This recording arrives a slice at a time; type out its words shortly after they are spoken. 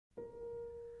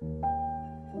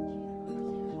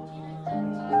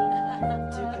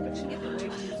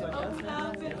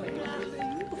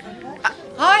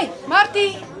Hi,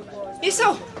 Martie.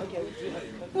 Hierso.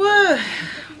 O,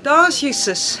 daar's jy,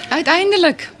 sus.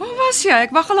 Uiteindelik. Waar was jy?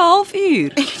 Ek wag al 'n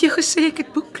halfuur. Ek het jou gesê ek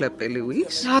het boekklub,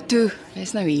 Eloise. Ja toe,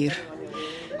 jy's nou hier.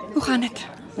 Hoe gaan dit?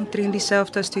 Omtrent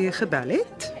dieselfde as toe jy gebel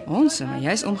het. Ons, maar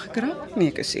jy's omgekrap. Nee,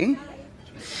 ek sê.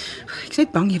 Ek's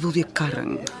net bang jy wil weer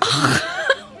karring.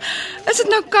 Is dit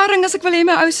nou karring as ek wil hê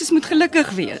my ouses moet gelukkig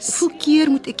wees? Hoeveel keer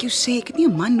moet ek jou sê ek het nie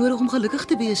 'n man nodig om gelukkig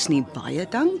te wees nie. Baie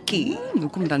dankie.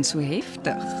 Hoekom dan so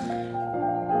heftig?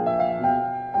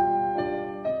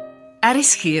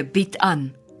 RSG bied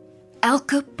aan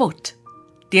Elke pot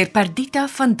deur Perdita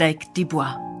van Dijk die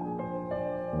Bois.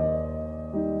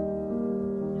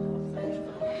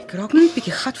 Ek raak nou 'n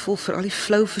bietjie gatvol vir al die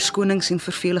flou verskonings en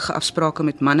vervelige afsprake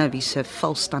met manne wie se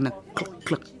valstande klik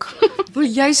klik. Wil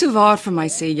jy so waar vir my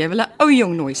sê jy wil 'n ou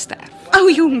jong nooi sterf? Ou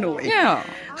jong nooi. Ja.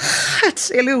 Gits,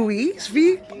 Eloise,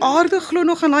 wie aarde glo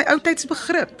nog aan daai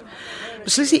oudtydsbegrip?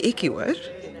 Beslis nie ek nie, hoor.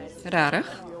 Regtig?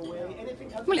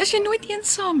 Maar as jy nooit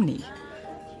eensaam nie.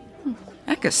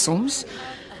 Ek is soms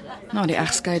na die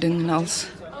egskeiding en als.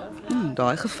 In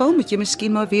daai geval moet jy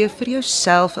miskien maar weer vir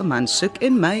jouself 'n man soek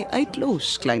en my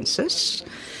uitlos, klein sis.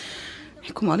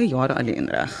 Ek kom al die jare alleen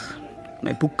reg.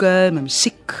 My boeke, my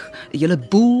musiek, 'n hele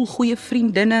boel goeie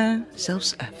vriendinne,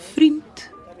 selfs 'n vriend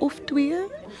of twee.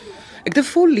 Ek het 'n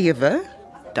vol lewe,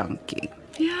 dankie.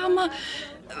 Ja, maar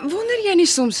wonder jy nie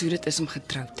soms hoe dit is om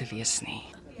getroud te wees nie?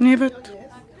 Nee, wat?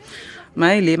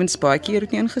 My lewenspaadjie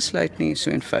het nie ingesluit nie, so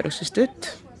eenvoudig soos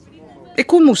dit. Ek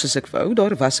kon mos as ek wou,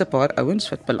 daar was 'n paar ouens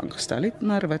wat belang gestel het,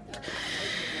 maar wat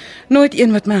nooit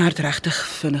een wat my hart regtig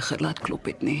vinniger laat klop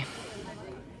het nie.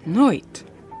 Nooit.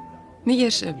 Nie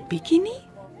eers 'n bietjie nie?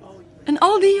 In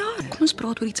al die jare. Kom ons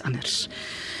praat oor iets anders.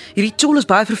 Hierdie chol is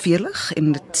baie verveelig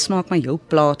en dit smaak my jou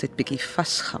plaat het bietjie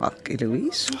vasgehak,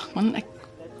 Eloise. Man, ek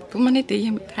wil maar net hê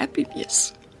jy moet happy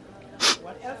wees.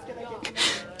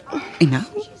 En nou?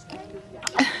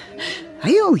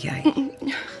 Huil jy?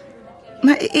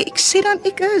 Maar ek sê dan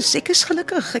ek is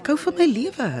gelukkig. Ek hou van my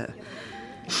lewe.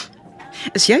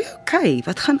 Is jy okay?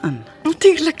 Wat gaan aan?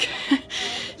 Natuurlik.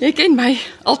 Jy ken my,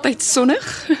 altyd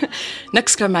sonnig.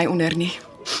 Niks kry my onder nie.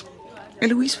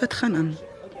 Eloise, wat gaan aan?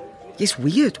 Jy's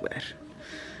weird, hoor.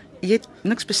 Jy het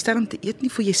niks bestel om te eet nie,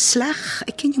 voel jy sleg?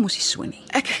 Ek ken jou mos nie so nie.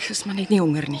 Ek is maar net nie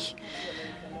honger nie.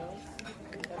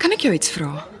 Kan ek jou iets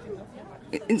vra?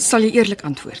 En sal jy eerlik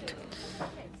antwoord?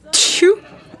 Tjoe,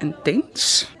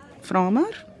 intens. Vra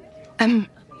maar.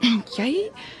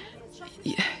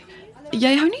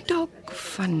 Jy hou nie dalk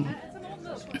van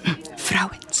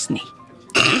vrouens nie.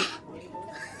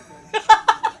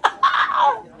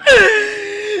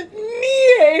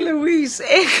 Nee, Eloise,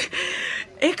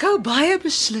 ek hou baie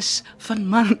beslis van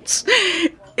mans.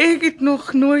 Ek het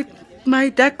nog nooit my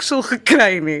deksel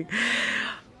gekry nie.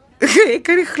 Ek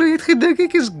kan nie glo jy het gedink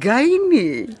ek is gay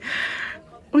nie.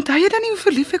 Onthou jy dan nie hoe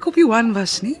verlief ek op Johan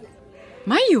was nie?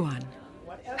 My Johan?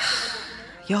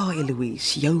 Ja,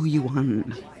 Eloise, jou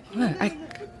Johan.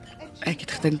 Ek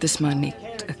het gedink dis maar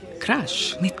net 'n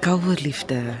crush. Met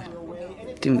kalverliefde.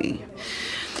 Toe nie.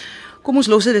 Kom ons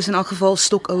los dit is in elk geval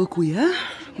stokoue koeie.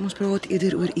 Kom ons praat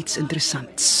eerder oor iets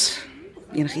interessants.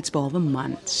 Enigiets behalwe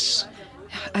mans.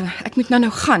 Ja, ek moet nou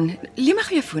gaan. Leen my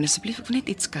gou jou foon asseblief, ek wil net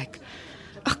iets kyk.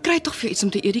 Ag, kry tog vir iets om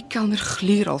te eet, die kelner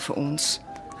gluur al vir ons.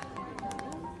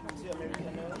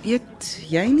 Eet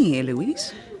jy nie,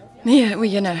 Eloise? Nee, o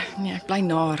jene, nee, ek bly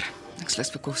naar. Ek's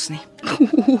lus vir kos nie.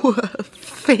 O,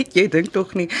 vet, jy dink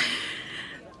tog nie.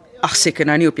 Ag, seker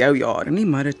nou nie op jou jare nie,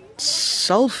 maar dit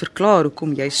sal verklaar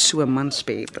hoekom jy so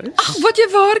manspep is. Ag, wat jy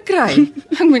waar kry.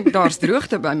 Ek moet daar's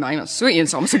droogte by my, maar so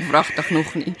eensaam is ek wragtig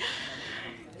nog nie.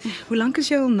 Hoe lank is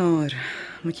jy al naar?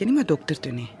 Moet jy nie maar dokter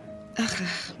toe nie? Ag,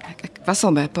 ek was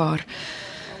al by 'n paar.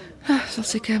 Sal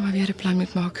seker maar weer 'n plan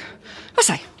moet maak. Wat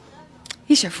sê?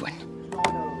 Hier is jou foon.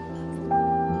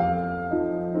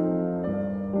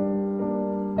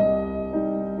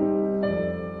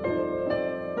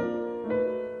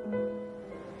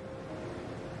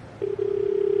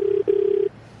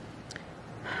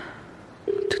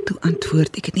 Toe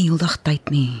antwoord, ek het nie heeldag tyd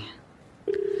nie.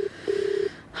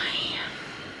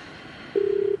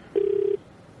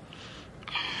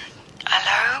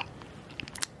 Hallo?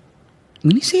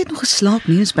 Moenie sê jy het nog geslaap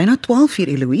nie, dit is byna 12 uur,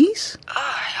 Eloise.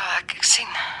 Ja, ek sien.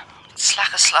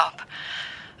 Sleg geslaap.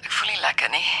 Ek voel nie lekker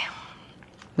nie.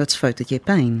 Wat's fout, het jy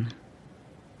pyn?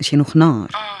 Is jy nog naar?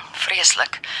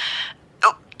 Vreeslik.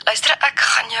 Luister, ek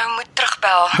gaan jou moet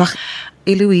terugbel. Wag,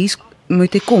 Eloise,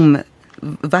 moet ek kom?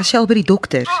 Was jy al by die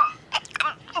dokter?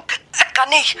 Ek kan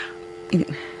nie.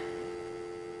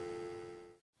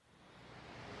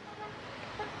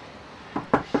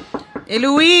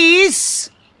 Eloise!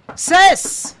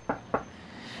 Sis!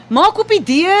 Maak op die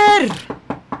deur!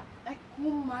 Ek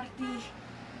kom, Martie.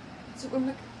 So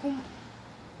oomblik kom.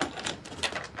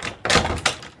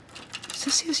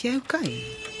 Sissie, is jy okay?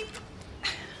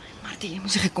 Martie, jy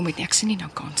moes nie gekom het nie. Ek sien nie nou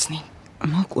kans nie.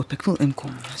 Maak oop, ek wil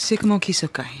inkom. Seker maak jy's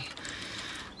okay.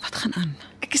 Wat gaan aan?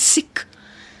 Ek is siek.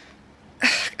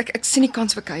 Ek sien nie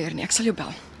kans vir kuier nie. Ek sal jou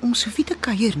bel. Ons hoef nie te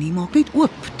kuier nie, maak net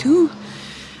oop. Toe,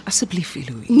 asseblief,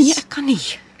 Eloise. Nee, ek kan nie.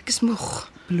 Ek is moeg.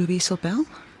 Beloof jy sal bel?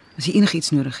 As jy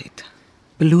enigiets nodig het.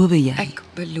 Beloof jy? Ek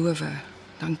beloof.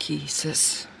 Dankie,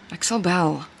 sis. Ek sal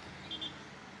bel.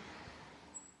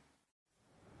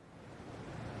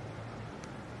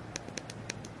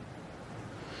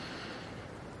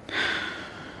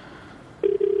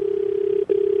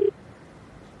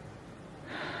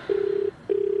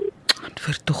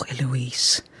 Antwoord tog,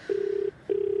 Eloise.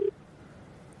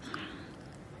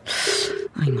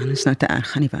 Ai man, is nou te erg,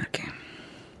 gaan nie werk hè.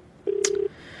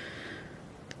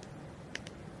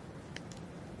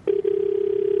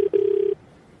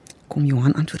 Kom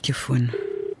Johan, antwoord jou foon.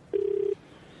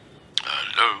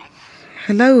 Hallo,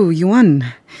 Hallo, Johan.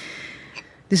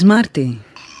 Dis Martie.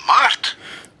 Mart.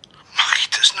 Maar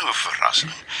dit is nou 'n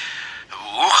verrassing.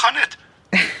 Hoe gaan dit?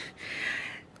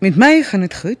 Met my gaan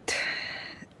dit goed.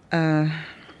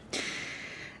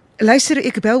 Luister,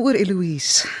 ek bel oor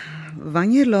Eloise.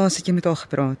 Wanneer laas het jy met haar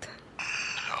gepraat?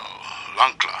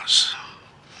 Lanklaas.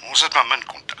 Ons het maar min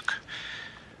kontak.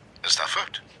 Is daar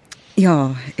fout?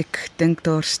 Ja, ek dink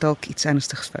daar's dalk iets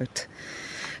ernstigs fout.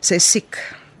 Sy is siek.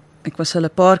 Ek was al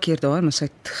 'n paar keer daar, maar sy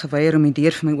het geweier om die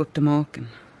deur vir my oop te maak en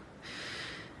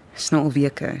is nou al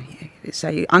weke.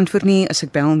 Sy antwoord nie as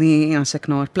ek bel nie, as ek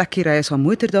na haar plekkie ry is haar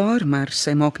motor daar, maar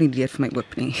sy maak nie die deur vir my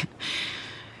oop nie.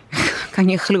 Kan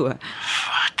jy glo?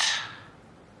 Wat?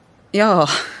 Ja,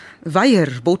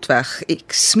 weier, botweg.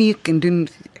 Ek smeek en doen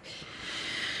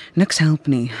niks help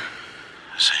nie.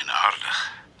 Sy'n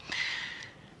aardig.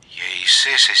 Jy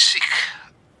sê sy is siek.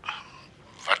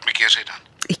 Wat maak sy dan?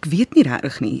 Ek weet nie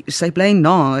regtig nie. Sy bly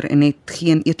naar en het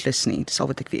geen eetlus nie, dis al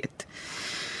wat ek weet.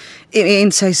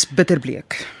 En sy's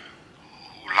bitterbleek.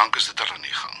 Hoe lank is dit al aan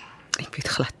die gang? Ek weet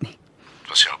glad nie.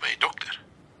 Was jy al by 'n dokter?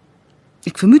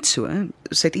 Ek vermoed so, hè.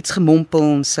 Sy het iets gemompel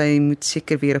en sy moet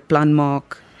seker weer 'n plan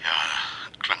maak. Ja,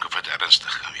 klink of dit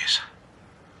ernstig kan wees.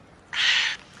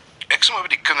 Ek sal maar by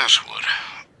die kinders hoor.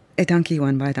 Dankie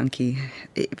Johan, baie dankie.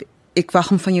 Ek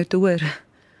wag om van jou te hoor.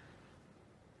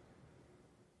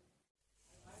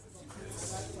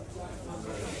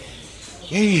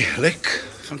 Jy lyk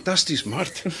fantasties,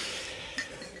 Mart.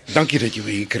 Dankie dat jy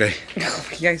my hier kry.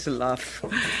 Jy's 'n laf.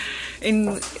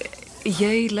 En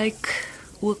jy lyk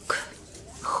ook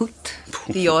goed.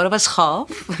 Die jare was gaaf.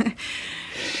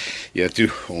 Ja,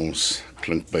 toe, ons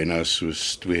klink byna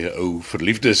soos twee ou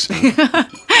verliefdes.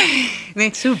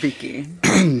 Net so bietjie.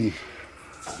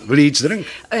 Wil jy iets drink?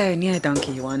 Nee,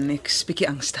 dankie Johan, ek's bietjie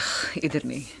angstig, eerder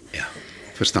nie. Ja,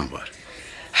 verstaanbaar.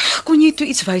 Kon jy toe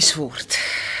iets wys word?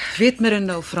 Weet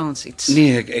Miranda of Frans iets?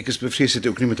 Nee, ek is bevrees het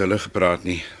ook nie met hulle gepraat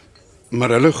nie. Maar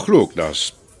hulle glo ook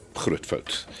daar's groot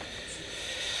fout.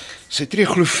 Sy tree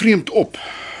glo vreemd op.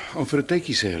 Al vir 'n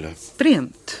tydjie sê hulle.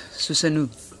 Vreemd, soos en hoe.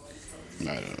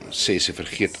 Nou, sê sy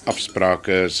vergeet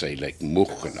afsprake, sy lyk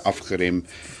moeg en afgerem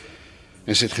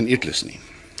en sy het geen eetlus nie.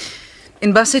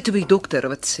 En was sy toe by die dokter,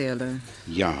 wat sê hulle?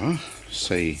 Ja,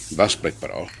 sy was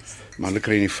blykbaar al, maar hulle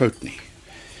kry nie fout nie.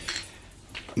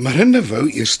 Miranda wou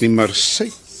eers nie, maar sy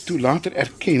het toe later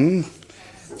erken,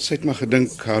 sy het maar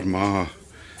gedink haar ma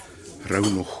rou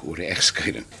nog oor die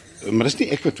egskeiding. Maar dis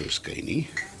nie ek wat wou skei nie.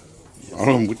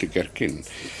 Waarom moet ek erken?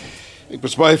 Ek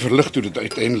was baie verlig toe dit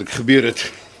uiteindelik gebeur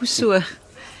het. Hoeso?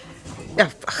 Ja,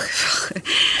 ag.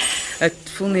 Dit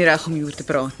voel nie reg om hieroor te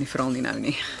praat nie, veral nie nou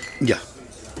nie. Ja,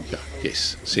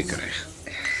 jy's seker reg.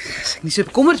 As ek nie so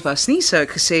bekommerd was nie, sou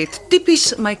ek gesê het,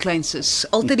 tipies my kleinsus,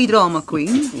 altyd die drama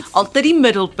queen, altyd die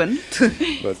middelpunt.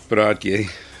 Wat praat jy?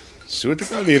 So het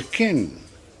ek al leer ken.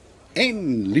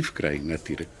 En liefkry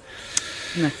natuurlik.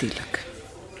 Natuurlik.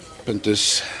 Punt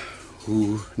is,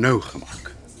 hoe nou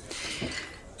gemaak?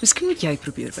 Miskien moet jy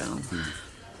probeer bel.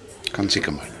 Kan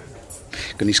seker maar.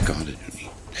 Kan nie skade doen nie.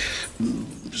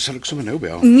 Sal ek sommer nou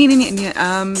bel? Nee,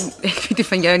 ek weet nie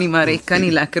van jou nie, maar ek kan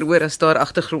nie lekker hoor as daar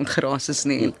agtergrondgeraas is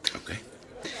nie. Okay.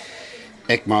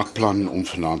 Ek maak plan om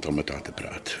vanaand al met haar te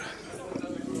praat.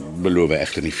 Beloof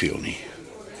egter nie veel nie.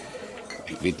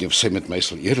 Ek weet nie of sy met my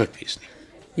sal eerlik wees nie.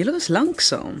 Julle was lank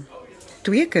saam.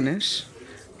 2 kinders.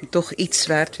 Moet tog iets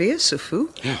werd wees, of hoe?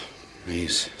 Ja,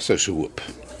 mens sou so hoop.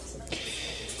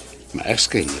 Maar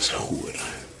egskeiding is goor.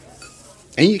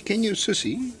 En jy ken jou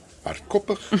sussie,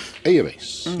 hardkoppig,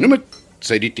 eiewys. Noem dit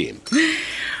sy die teen.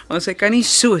 Ons hy kan nie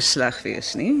so sleg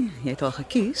wees nie. Jy het al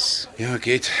gekies. Ja, ek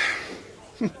het.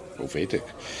 Hoe weet ek?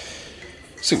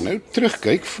 As ek nou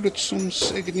terugkyk, voel dit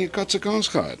soms ek het nie 'n kat se kans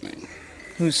gehad nie.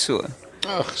 Hoe so?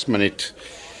 Ag, is maar net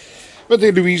wat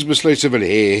Louise besluit sy wil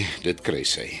hê, dit kry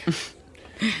sy.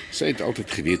 Sy het altyd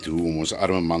geweet hoe om ons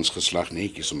arme mansgeslag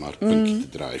netjies om haar puntjie te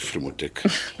draai, vermoed ek.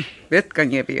 Dit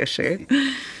kan jy weer sê.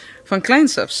 Van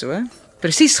kleins af so.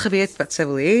 Presies geweet wat sy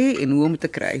wil hê en hoe om dit te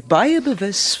kry. Baie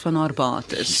bewus van haar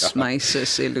bates, my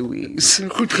sis Eloise.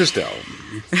 Goed gestel.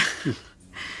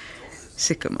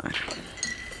 Seker maar.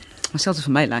 Maar selfs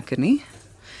vir my lekker nie.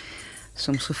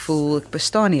 Soms gevoel ek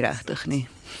bestaan nie regtig nie.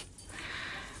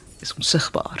 Is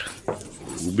onsigbaar.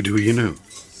 Hoe bedoel jy nou?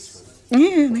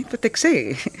 Nee, net wat ek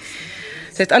sê.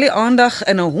 Sy het al die aandag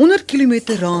in 'n 100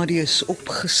 km radius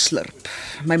opgeslurp.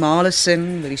 My maale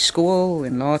sin by die skool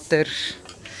en later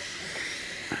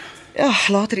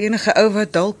enige ou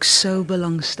wat dalk sou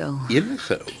belangstel.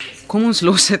 Enige ou? Kom ons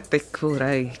los dit, ek wil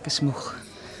ry, ek is moeg.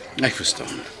 Ek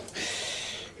verstaan.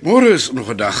 Môre is nog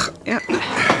 'n dag. Ja.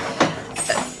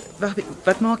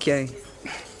 Wat maak jy?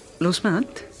 Los my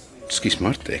hand. Ekskuus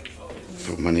Martie, ek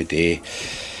wil maar net hê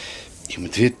jy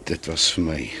moet weet, dit was vir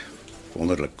my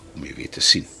wonderlik om jou weer te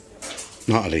sien.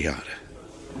 Na alle jare.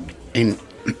 En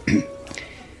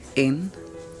En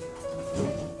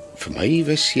vir my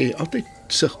was jy altyd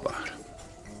sigbaar.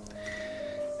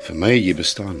 Vir my jy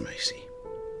bestaan, meisie.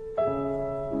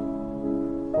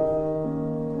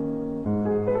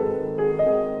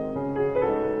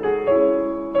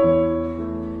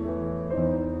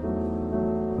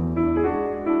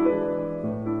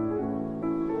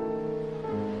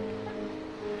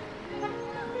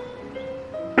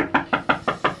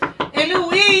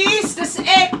 Eloise, dis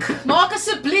ek. Maak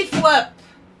asseblief oop.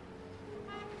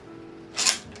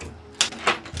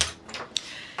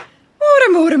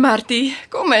 Môre Martie,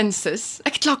 kom in sis.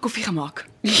 Ek het klaar koffie gemaak.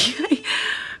 Jy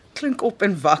klink op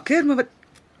en wakker, maar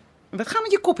wat gaan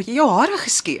met jou kop? Het jy jou hare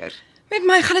geskeer? Met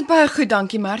my gaan dit baie goed,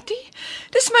 dankie Martie.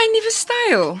 Dis my nuwe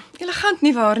styl. Elegant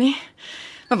nie waar nie?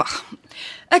 Maar wag.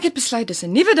 Ek het besluit dis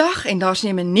 'n nuwe dag en daar's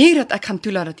nie 'n manier dat ek gaan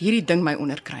toelaat dat hierdie ding my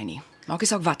onderkry nie. Maak nie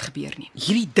saak wat gebeur nie.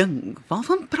 Hierdie ding,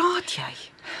 waarvan praat jy?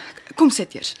 Kom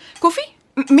sit eers. Koffie?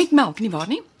 Met melk, nie waar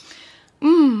nie?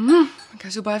 Ek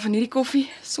hou so baie van hierdie koffie.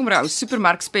 Sommer 'n ou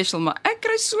supermark special, maar ek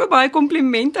kry so baie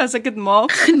komplimente as ek dit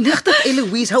maak. Genigtig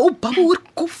Eloise, hou op babbel oor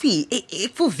koffie.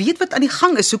 Ek wil weet wat aan die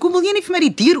gang is. Hoekom wil jy nie vir my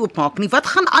die deur oopmaak nie? Wat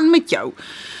gaan aan met jou?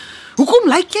 Hoekom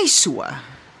lyk jy so?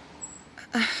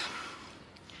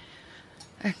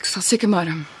 Ek sal seker maar.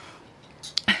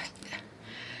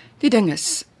 Die ding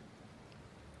is,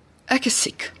 ek is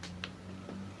siek.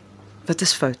 Wat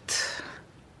is fout?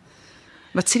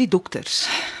 Wat sê die dokters?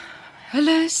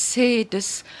 Hulle sê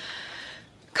dis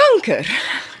kanker.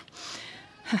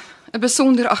 'n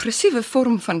Besonder aggressiewe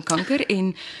vorm van kanker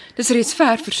en dis reeds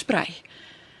ver versprei.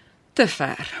 Te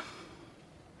ver.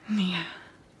 Nee,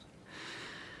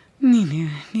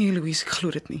 Eloise, ek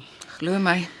glo dit nie. Glo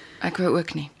my, ek wou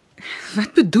ook nie.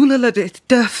 Wat bedoel hulle dit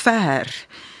te ver?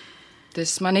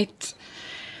 Dis maar net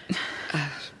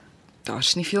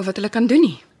daar's nie veel wat hulle kan doen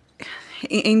nie.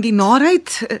 En die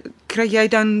narheid, kry jy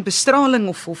dan bestraling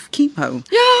of chemo?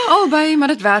 Ja, albei, maar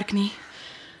dit werk nie.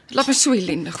 Dit laat my so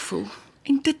ellendig voel.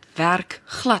 En dit werk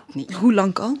glad nie. Hoe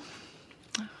lank al?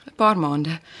 'n Paar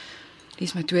maande.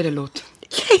 Dis my tweede lot.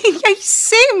 Jy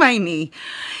sê my nie.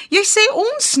 Jy sê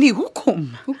ons nie.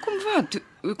 Hoekom? Hoekom wat?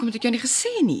 Hoekom het ek jou nie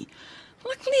gesê nie?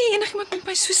 Wil ek nie enigiemand met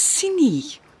my so sien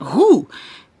nie. Hoe?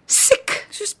 Siek.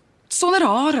 Soos sonder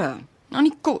hare, aan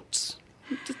die kots.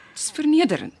 Dit is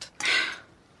vernederend.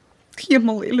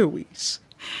 Hemel, Eloise.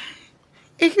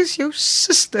 Ek is jou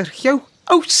suster, jou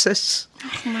ou sus.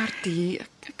 Ag Martie,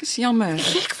 ek is jammer.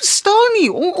 Ek verstaan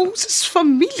nie, ons is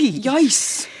familie.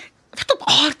 Juis. Wat op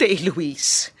aarde,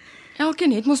 Eloise?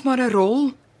 Elkeen het mos maar 'n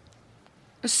rol.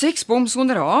 'n Seksbom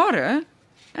sonder hare?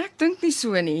 Ek dink nie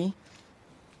so nie.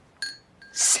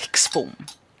 Seksbom.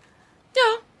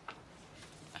 Ja.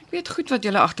 Ek weet goed wat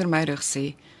julle agter my rug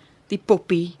sê. Die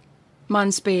poppie,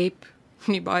 manspep,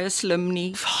 nie baie slim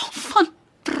nie. Waarvan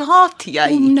praat jy?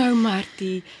 Kom nou,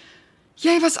 Martie.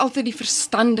 Jy was altyd die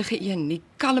verstandige een, die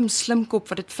kalm slimkop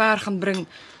wat dit ver gaan bring.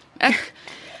 Ek,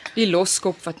 die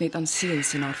loskop wat net aan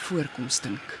seuns en haar voorkoms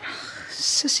dink.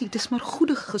 Sissie, dis maar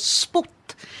goeie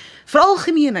gespot.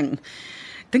 Veralgemening.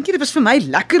 Dink jy dit was vir my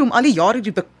lekker om al die jare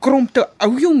die bekrompte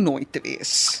ou jong nooit te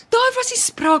wees? Daar was nie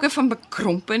sprake van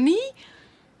bekrompe nie.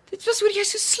 Dit was hoe jy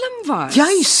so slim was.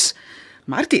 Juis.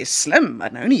 Martie is slim,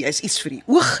 maar nou nie, jy is iets vir die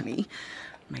oog nie.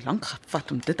 My lank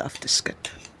gevat om dit af te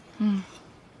skud.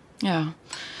 Ja.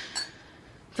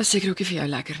 Was seker ook nie vir jou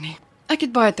lekker nie. Ek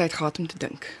het baie tyd gehad om te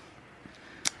dink.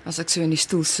 As ek so in die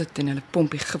stoel sit en hulle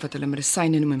pomp die gif wat hulle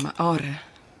medisyne noem in my are,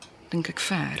 dink ek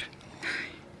ver.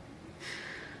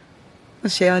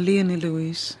 Was jy alleen,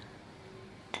 Eloise?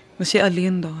 Was jy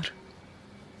alleen daar?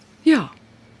 Ja,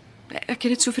 ek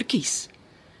het dit so verkies.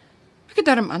 Ek het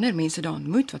darm ander mense daar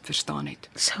ontmoet wat verstaan het.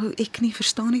 Sou ek nie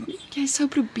verstaan het nie? Jy sou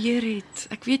probeer het.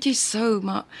 Ek weet jy sou,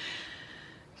 maar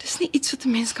dis nie iets wat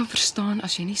 'n mens kan verstaan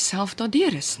as jy nie self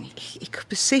daardeur is nie. Ek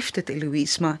besef dit,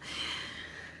 Eloise, maar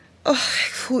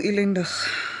ek voel ellendig.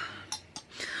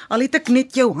 Al het ek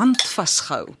net jou hand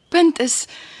vasgehou. Punt is,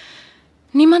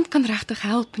 niemand kan regtig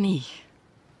help nie.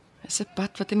 Dis 'n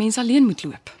pad wat 'n mens alleen moet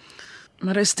loop.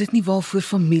 Maar is dit nie waarvoor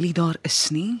familie daar is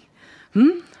nie?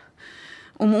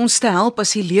 Om ons te help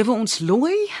as die lewe ons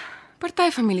looi? Party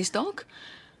families dalk.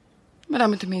 Maar dan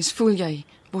moet 'n mens voel jy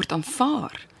word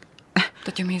aanvaar.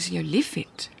 Dat jou mense jou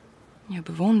liefhet, jou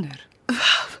bewonder.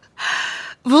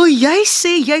 Wil jy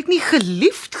sê jy het nie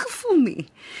geliefd gevoel nie?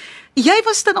 Jy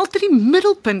was dan altyd die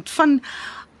middelpunt van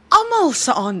almal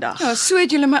se aandag. Ja, so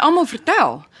het julle my almal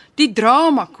vertel. Die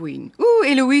drama queen.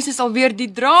 Eloise is alweer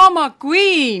die drama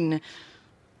queen.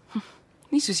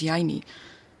 Nie soos jy nie.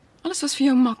 Alles was vir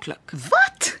jou maklik.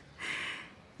 Wat?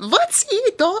 Wat sê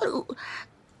jy daar?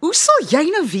 Hoe sal jy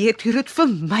nou weet hoe dit vir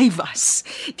my was?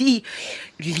 Die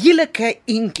lelike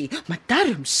entjie, maar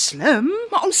darm slim.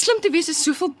 Maar om slim te wees is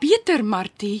soveel beter,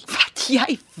 Martie. Wat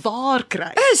jy waar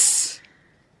kry.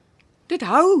 Dit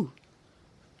hou.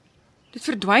 Dit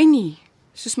verdwyn nie,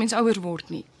 soos mens ouer word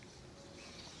nie.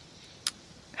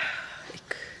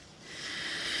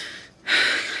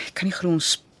 Ek kan nie glo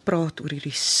ons praat oor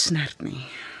hierdie snert nie.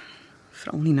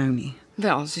 Veral nie nou nie.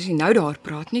 Wel, as jy nou daar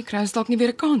praat nie, kry ons dalk nie weer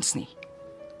 'n kans nie.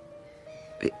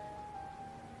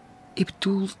 Ek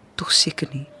bedoel tog seker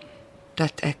nie.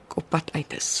 Dat ek op pad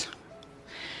uit is.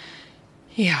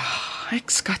 Ja, ek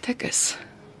skat ek is.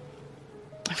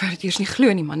 Ek wou dit eers nie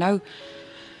glo nie, maar nou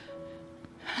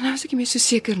is ek nie meer so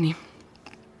seker nie.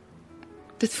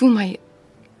 Dit voel my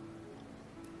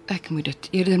ek moet dit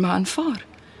eerder maar aanvaar.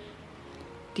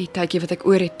 Die tydjie wat ek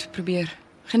oor het, probeer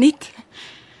geniet.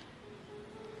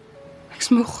 Ek's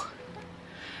moeg.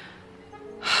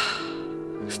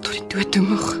 Ek's tot die dood toe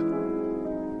moeg.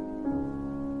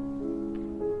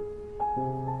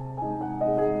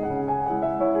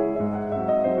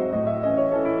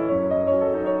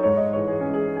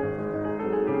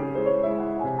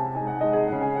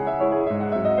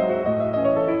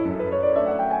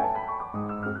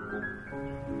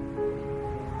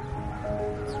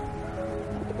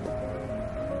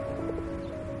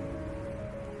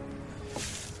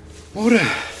 Môre.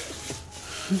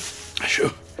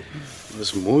 Sjoe, dit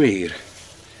is mooi hier.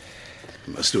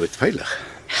 Mas jy dit veilig?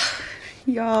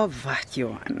 Ja, wat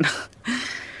Johan.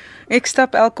 Ek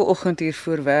stap elke oggend hier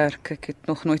voor werk. Ek het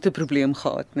nog nooit 'n probleem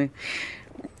gehad nie.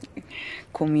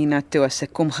 Kom hier na toe as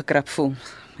ek kom gekrap voel.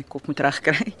 My kop moet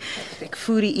regkry. Ek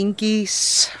voer die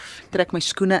entjies, trek my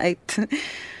skoene uit.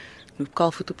 Loop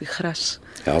kaalvoet op die gras.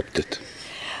 Help dit.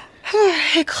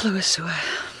 Ek glo so.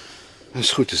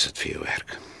 Dis goed as dit vir jou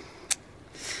werk.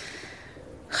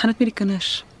 Gaan dit met die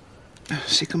kinders?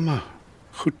 Seker maar.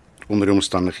 Goed onder die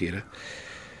omstandighede.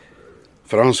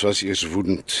 Frans was eers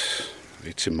woedend.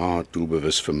 Het sy ma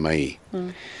doelbewus vir my.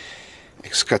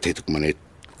 Ek skat het ook maar net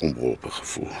onbeholpe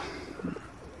gevoel.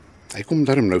 Hy kom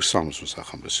daarom nou saam as ons haar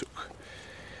gaan besoek.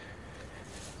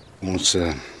 Ons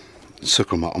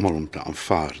sukkel maar almal om te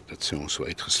aanvaar dat sy ons so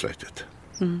uitgesluit het.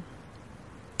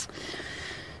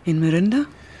 En Mirinda?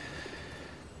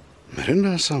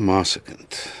 Mirinda is haar ma se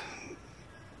kind.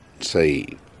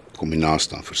 Sy kom nie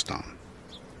naast aan verstaan,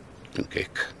 dink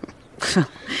ek.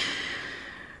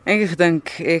 Ek dink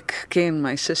ek ken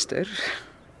my suster.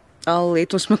 Al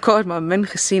het ons mekaar maar min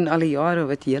gesien al die jare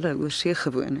wat julle oor see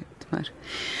gewoon het, maar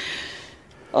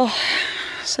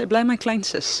sy bly my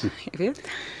kleinsus, jy weet.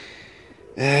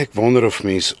 Ek wonder of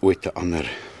mens ooit 'n ander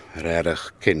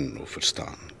regtig ken of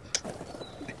verstaan.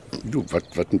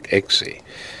 Wat moet ek sê?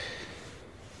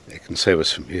 Ek en sy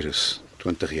was vir meer as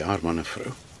 20 jaar man en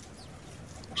vrou.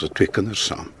 Ons het 2 kinders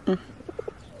saam.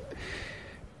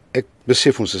 Ek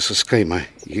besef ons is geskei, maar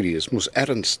hierdie is mos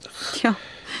ernstig. Ja,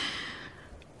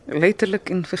 letterlik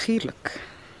en figuurlik.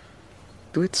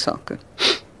 Doodsake.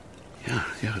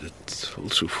 Ja, dit wil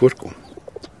so voorkom.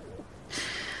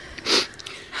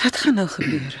 Wat gaan nou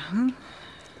gebeur?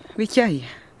 Weet jy,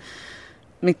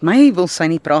 met my wil sy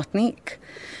nie praat nie.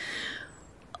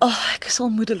 Ek is al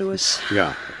moedeloos.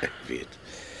 Ja, ek weet.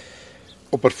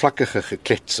 Oppervlakkige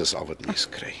geklets is al wat mens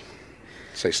kry.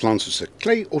 Sy slaan soos 'n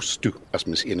klei os toe as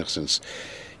mens enigsins,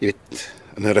 jy weet,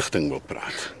 in 'n rigting wil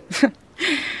praat.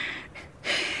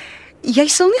 Jy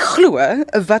sal nie glo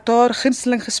wat haar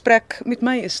gunsteling gesprek met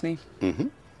my is nie.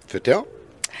 Vertel.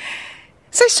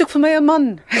 Sy soek vir my 'n man.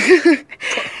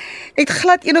 Ek het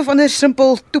glad een of ander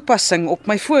simpel toepassing op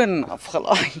my foon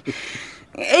afgelaai.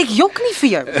 Ek jok nie vir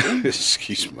jou.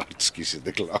 Ekskuus het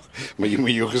ek lag, maar jy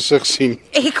moet jou gesig sien.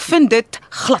 Ek vind dit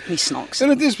glad nie snaaks. En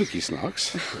dit is bietjie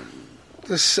snaaks. Dit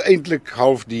is eintlik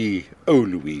half die ou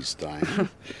Louise daai.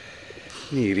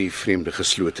 Nie hierdie vreemde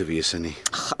geslote wese nie.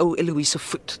 Ag, ou Eloise se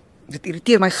voet. Dit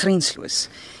irriteer my grensloos.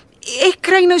 Ek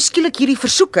kry nou skielik hierdie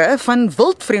versoeke van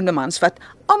wildvreemde mans wat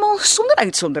almal sonder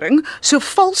uitsondering so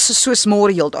vals soos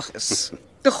môre heeldag is.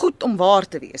 Te goed om waar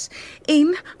te wees.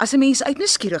 En as 'n mens uit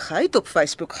nuuskierigheid op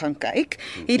Facebook gaan kyk,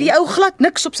 het die ou glad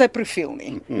niks op sy profiel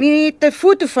nie. Net 'n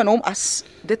foto van hom as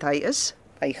dit hy is,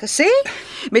 hy gesê,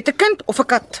 met 'n kind of 'n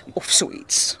kat of so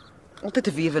iets. Altyd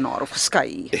 'n weewenaar of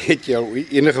geskei. Het jy al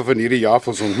enige van hierdie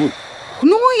jafels ontmoet?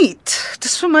 Nooit. Dit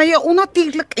is vir my 'n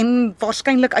onnatuurlik en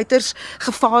waarskynlik uiters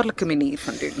gevaarlike manier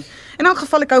van doen. In elk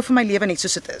geval ek hou van my lewe net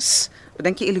soos dit is. Wat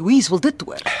dink jy Eloise wil dit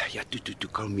hoor? Ja, toe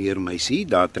kalmeer meisie,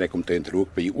 daar trek omtrent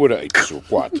rook by jou ore uit, so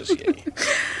kwaad is jy.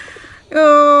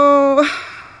 Ja,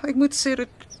 ek moet sê dit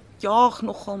jaag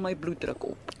nogal my bloeddruk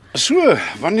op. So,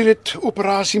 wanneer het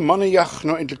operasie mannejag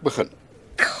nou eintlik begin?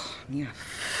 Nee,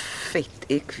 vet,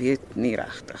 ek weet nie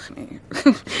regtig nie.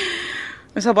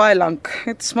 Is al baie lank.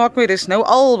 Dit smaak my dis nou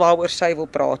al waaroor sy wil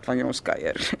praat wanneer ons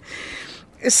kuier.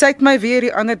 Sy het my weer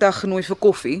die ander dag genooi vir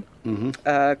koffie.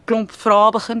 Klomp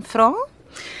vrae begin vra.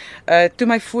 Toe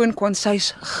my foon kon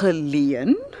sy's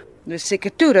geleen. Dus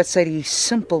seker toe dat sy die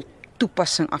simpel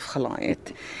toepassing afgelaai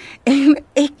het. En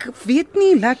ek weet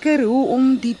nie lekker hoe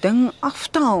om die ding af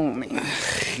te haal nie.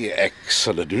 Ja, ek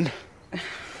sal dit doen.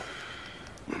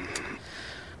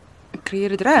 Ek kry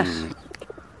dit reg.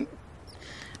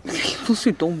 Ek voel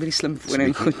so dom met die slim foon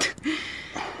en goed.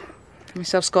 Ek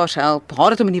myself skaars help,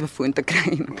 haar het om 'n nuwe foon te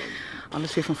kry.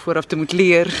 Alles weer van voor af te moet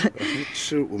leer. Net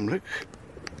so oomblik.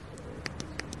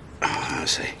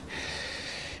 Sê.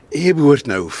 Jy behoort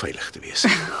nou veilig te wees.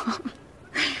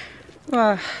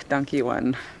 Dankie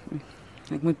Johan.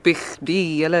 Ek moet bieg,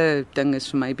 die hele ding is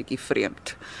vir my bietjie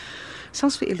vreemd.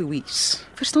 Selfs vir Eloise.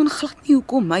 Verstaan glad nie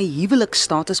hoekom my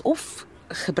huwelikstatus of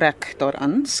gebrek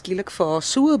daaraan skielik vir haar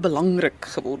so belangrik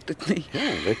geword het nie.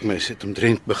 Ja, lyk my sit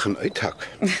omtrent begin uithak.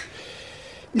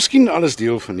 Miskien alles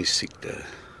deel van die siekte.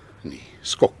 Nee,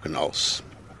 skok en als.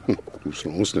 Hoe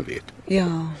sal ons nou weet? Ja.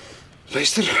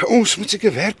 Luister, ons moet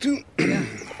seker werk toe.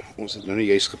 Ons het nou nie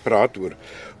juist gepraat oor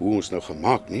hoe ons nou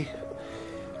gemaak nie.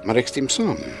 Maar ek stem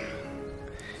saam.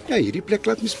 Ja, hierdie plek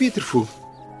laat mens beter voel.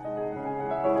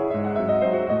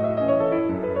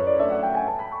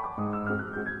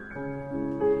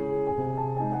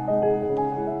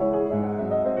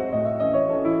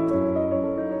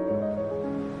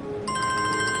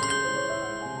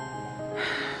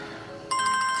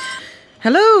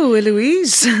 Hallo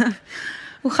Eloise.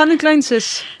 Hoe gaan dit klein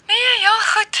sis? Nee, ja,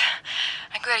 goed.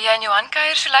 Ek hoor jy en Johan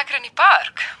kuier so lekker in die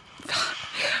park.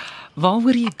 Waar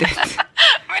hoor jy dit?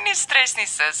 Moenie stres nie,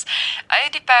 sis. Hy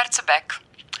het die perd se bek.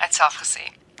 Hy het self gesê.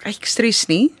 Ek stres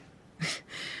nie.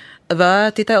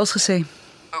 Wat het hy ons gesê?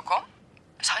 Hoekom?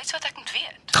 Is hy iets wat ek moet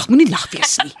weet? Ag, moenie lag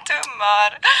wees nie. Toe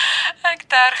maar. Ek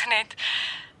terg net.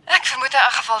 Ek vermoed in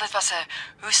elk geval dit was 'n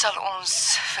hoe sal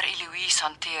ons vir Eloise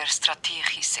hanteer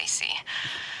strategie sessie.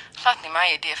 Glad nie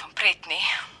my idee van pret nie.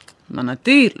 Maar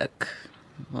natuurlik.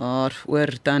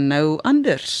 Waaroor dan nou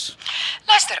anders?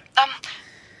 Luister,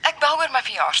 ek bel oor my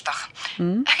verjaarsdag.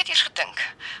 Ek het eers gedink,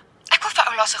 ek wil vir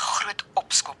oulaas 'n groot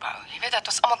opskop hou. Jy weet dat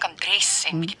ons almal kan dress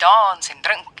en bietjie dans en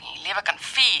drink en die lewe kan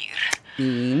vier.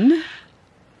 En?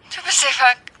 Toe besef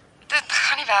ek, dit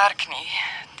gaan nie werk nie.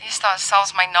 Deesdae is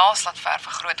selfs my naels laat verf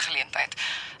 'n groot geleentheid.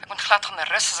 Ek moet glad gaan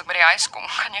rus as ek by die huis kom,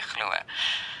 kan jy glo?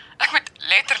 Ek moet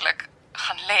letterlik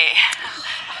gaan lê.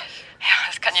 Ja,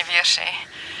 dit kan jy weer sê.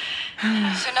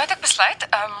 So nou het ek besluit,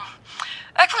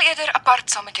 ek wil eerder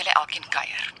apart saam met julle elkeen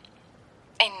kuier.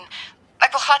 En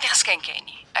ek wil glad nie geskenke hê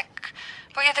nie. Ek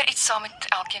wil eerder iets saam met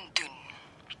elkeen doen.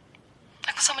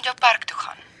 Ek wil saam met jou park toe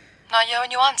gaan. Na jou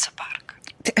en Johan se park.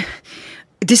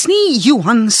 Dis nie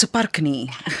Johan se park nie.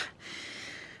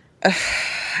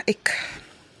 Ek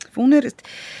wonder,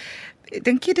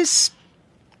 dink jy dis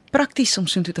prakties om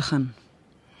soontoe te gaan?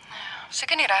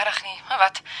 Seker nie regtig nie, maar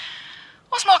wat?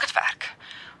 Ons maak dit werk.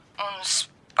 Ons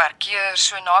parkeer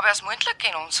so naby as moontlik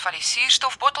en ons vat die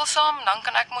suurstofbottel saam, dan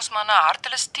kan ek mos maar na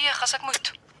Hartelus teeg as ek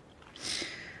moet.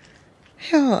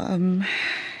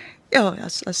 Ja,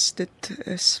 as dit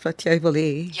is wat jy wil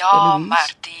hê. Ja, Eloise.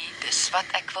 Martie, dis wat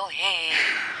ek wil hê.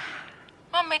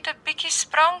 Maar met 'n bietjie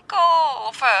sprankel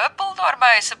of 'n huppel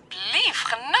daarby, asseblief,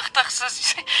 genigtig,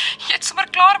 sis. Jy het sommer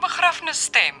klaar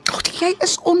begrafnisstem. Ag, jy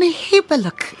is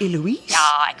onhebbelik, Eloise.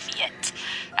 Ja, ek weet.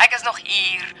 Ek is nog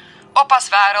hier. Oppas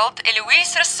wêreld,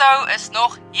 Eloise Rousseau is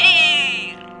nog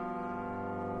hier.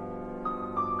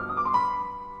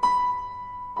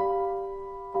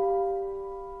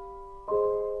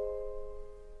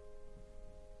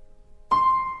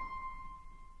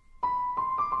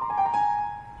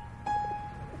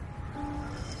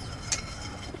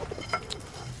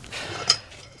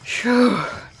 Sjoe.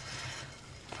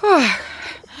 Oh,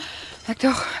 ek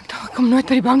kom nooit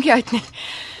by die bankie uit nie.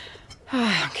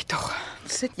 Dankie tog.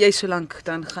 Sit jy so lank,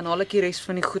 dan gaan haal ek die res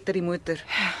van die goed uit die motor.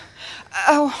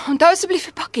 Onthou asseblief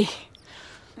 'n pakkie.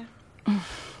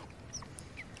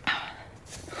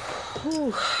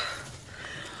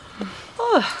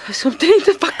 Dis omtrent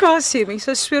 'n vakasie. Mense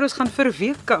sou sweer ons gaan vir 'n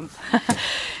week kamp.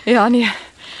 Ja nee,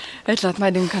 dit laat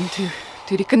my dink aan toe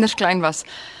die kinders klein was.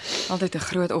 Altyd 'n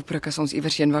groot opruk as ons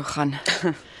iewers heen wou gaan.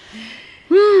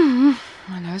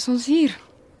 Maar nou is ons hier.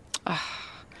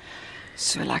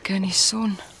 So lekker in die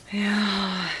son.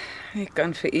 Ja, ek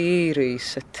kan vir ure hier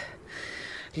sit.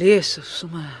 Lees of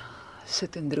sommer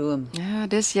sit en droom. Ja,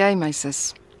 dis jy my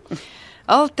sis.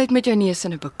 Altyd met jou neus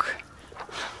in 'n boek.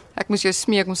 Ek moes jou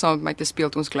smeek om saam met my te speel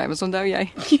toe ons klein was, onthou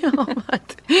jy? Ja,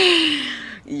 wat?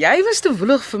 Jy was te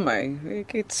woelig vir my.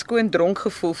 Ek het skoon dronk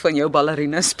gevoel van jou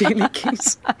ballerina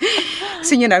speletjies. Ek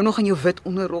sien jy nou nog in jou wit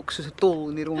onderrok soos 'n tol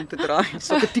in die rond te draai.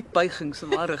 Sulke diep buigings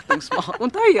in alle rigtings maak.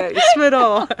 Onthou jy, so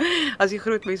daar as die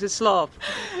groot mense slaap.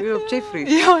 Jy op Jeffrey.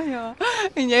 Ja.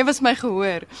 En jy was my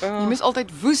gehoor. Jy moes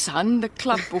altyd woes hande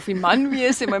klap of die man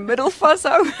wees en my middel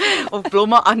vashou. Of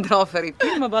blomme aandra vir die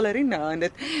prima ballerina en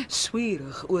dit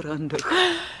swierig oorhandig.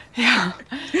 Ja.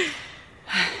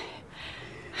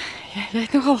 Jy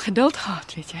het nogal geduld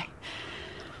gehad, weet jy.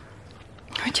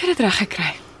 Hoe het jy dit reg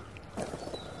gekry?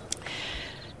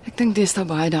 Ek dink dis daar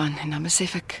baie dan en dan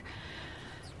besef ek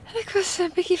was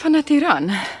 'n bietjie van 'n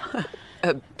tiran.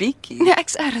 'n Bietjie? Nee,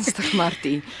 ek's ernstig,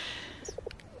 Martie.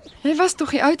 Jy was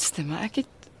tog die oudste, maar ek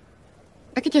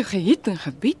het jou gehiet en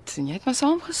gebied en jy het maar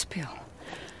saam gespeel.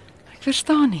 Ek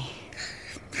verstaan nie.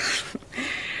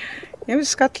 Jy was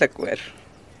skatlik hoor.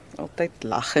 Altyd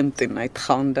lachend en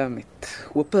uitgaande met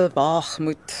hope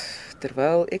waagmoed,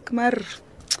 terwyl ek maar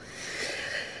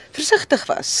versigtig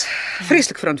was.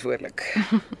 Vreeslik verantwoordelik.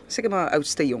 Seker maar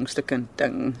oudste jongste kind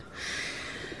ding.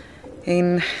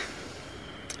 En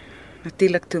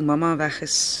natuurlik toe mamma weg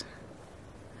is,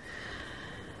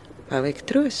 wou ek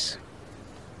troos.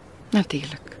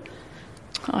 Natuurlik.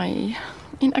 Ai,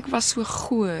 en ek was so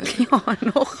goor. Ja,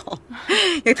 nogal.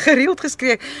 Jy het gereeld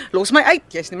geskree, los my uit,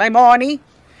 jy's nie my ma nie.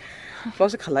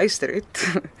 Plaas ek geluister het.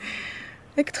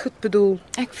 Ek het goed bedoel.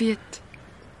 Ek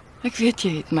weet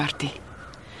jy het, Martie.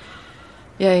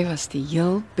 Jy was die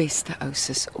heel beste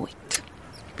ousus ooit.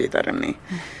 Ek weet daarom nie.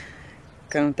 Ek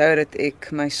kan onthou dat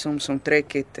ek my soms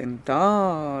onttrek het en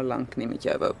daar lank nie met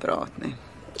jou wou praat nie.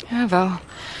 Ja wel.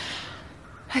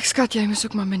 Ek skat jy moes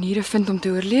ook maar maniere vind om te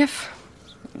oorleef.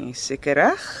 Jy seker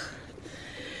reg?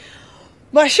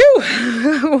 Maar sjoe,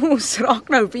 ons raak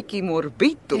nou 'n bietjie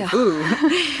morbied of hoe?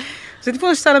 Is dit nie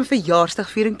voorstel om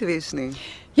verjaarsdagviering te wees nie?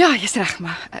 Ja, jy's reg,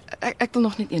 maar ek wil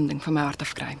nog net een ding van my hart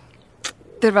afkry.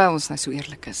 Terwyl ons nou so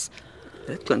eerlik is.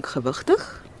 Dit klink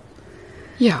gewigtig.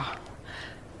 Ja.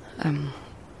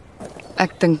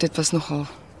 Ek dink dit was nogal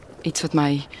iets wat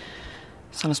my,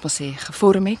 sal ons maar sê,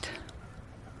 gevorm het.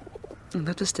 En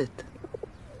wat is dit?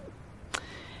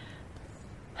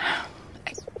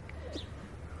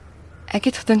 Ek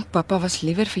het gedink pappa was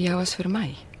liewer vir jou as vir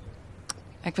my.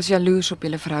 Ek was jaloers op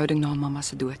julle verhouding na mamma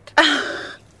se dood.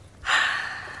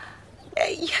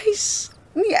 Jy's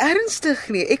nie ernstig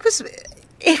nie. Ek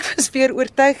was weer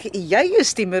oortuig jy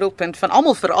is die middelpunt van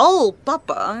almal, veral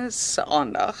pappa se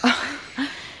aandag.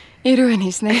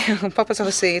 Ironies, nee. Pappa sou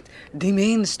gesê het, die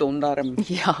mens donderm.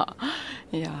 Ja,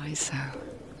 hy sou.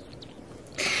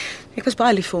 Ek was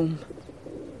baie lief vir hom.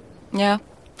 Ja.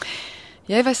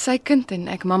 Jy was sy kind en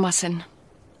ek mamma se.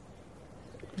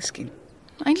 Miskien.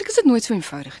 Eintlik is dit nooit so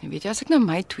eenvoudig nie, weet jy, as ek na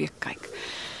my twee kyk.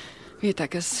 Weet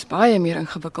ek is baie meer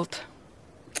ingewikkeld.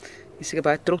 Jy is seker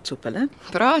baie trots op hulle.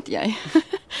 Praat jy?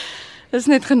 Dis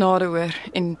net genade hoor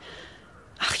en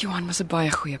ag Johan was 'n baie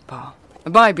goeie pa.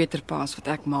 'n Baie beter pa as wat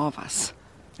ek ma was.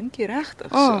 Dink jy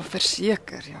regtig O,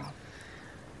 verseker, ja.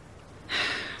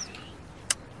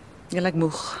 Jy lyk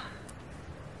moeg.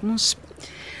 Ons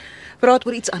praat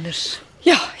oor iets anders.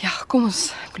 Ja, kom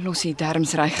ons los die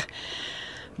derms reg.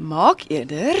 Maak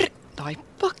eerder daai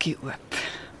pakkie oop.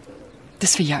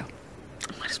 Dis vir jou.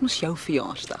 Maar dis mos jou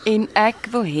verjaarsdag. En ek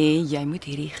wil hê jy moet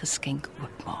hierdie geskenk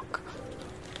oopmaak.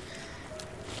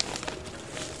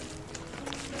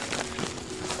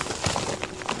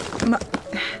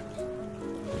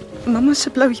 Mamma se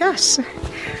blou jas.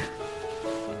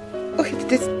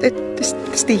 Dit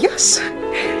is die jas.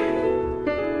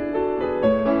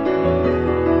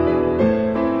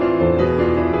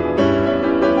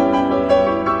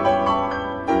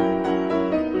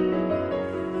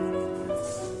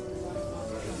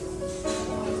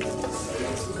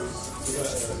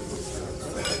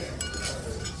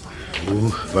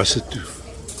 Hoe was dit toe,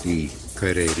 die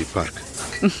kuiere in die park?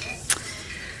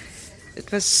 Dit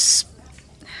was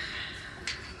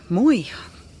mooi.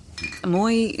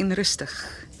 Mooi en rustig.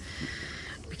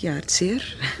 Bietjie hartseer.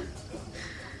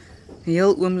 'n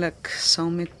Heel oomblik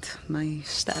saam met my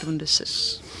sterwende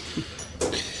sus.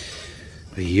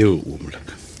 'n Heel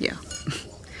oomblik. Ja.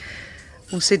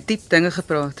 Ons het diep dinge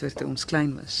gepraat oor toe ons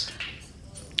klein was.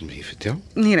 Wil jy vertel?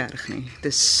 Nie reg nie.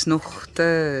 Dis nog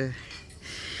te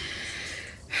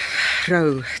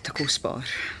rou, te kosbaar.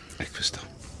 Ek verstaan.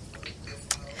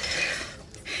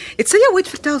 Het sy jou ooit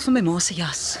vertel van my ma se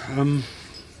jas?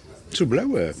 So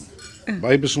bloue,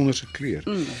 baie besonderse kleur.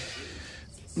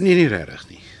 Nee, nie regtig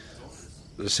nie.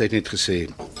 Sy het net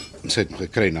gesê, sy het hom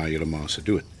gekry na julle ma se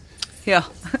dood. Ja.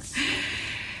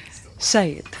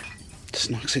 Sy het.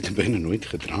 Snaaks het hy byna nooit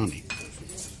gedra nie.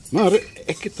 Maar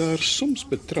ek het haar soms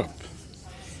betrap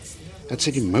dat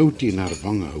sy die mou teen haar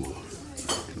wange hou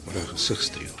en oor haar gesig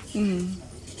streel.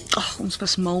 Ag, ons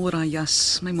was mal oor haar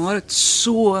jas. My ma het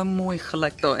so mooi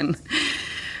gelyk daarin.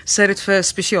 Sy het dit vir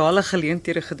spesiale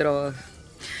geleenthede gedra.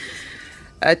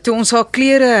 Toe ons haar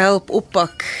klere help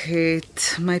oppak,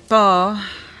 het my pa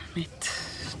met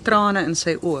trane in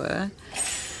sy oë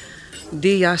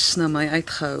die jas na my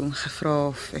uitgehou en gevra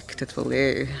of ek dit wil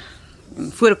hê.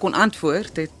 En voor ek kon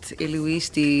antwoord, het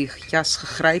Eloise die jas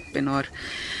gegryp en haar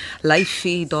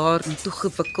lyfie daar toe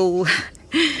gewikkel.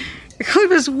 Ek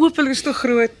was hopeloos te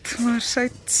groot, maar sy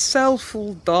het self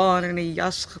voldaan in die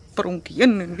jas gepronk,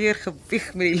 heen en weer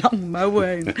gewieg met die lang moue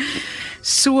en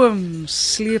soem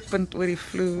slepend oor die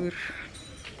vloer.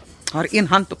 Haar een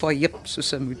hand op haar heup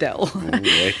soos 'n model.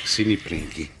 Ek sien die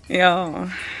prentjie. Ja.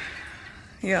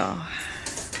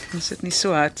 As dit nie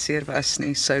so hartseer was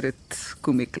nie, sou dit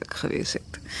komieklik gewees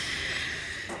het.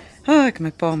 Ek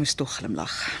my pa moes tog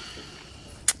glimlag.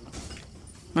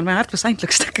 Maar my hart was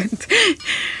eintlik stikkend.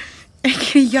 Ek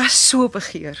het die jas so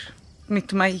begeer.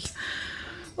 Met my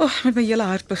hele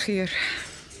hart begeer.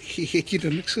 Het jy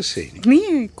dan niks gesê nie?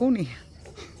 Nee, ek kon nie.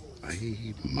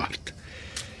 Ai, Mart.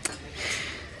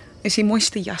 Is die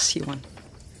mooiste jas, Johan.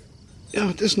 Ja,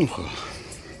 het is nogal.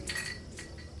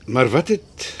 Maar wat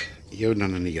het jou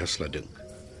dan in die jas laat dink?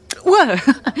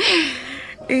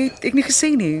 Het ek nie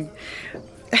gesê nie.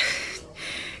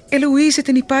 Eloise het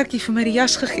in die parkie vir my die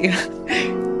jas gegee.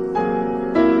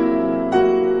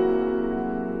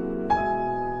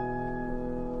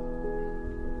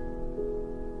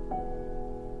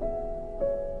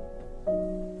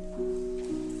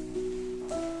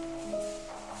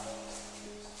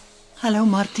 Hallo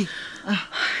Martie.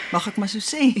 Mag ek maar so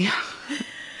sê? Ja.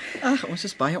 Ag, ons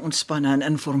is baie ontspanne en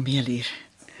informeel hier.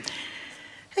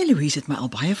 Louise het my al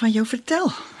baie van jou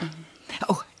vertel.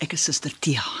 Ek is suster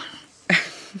Tia.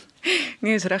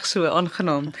 Nee, is reg so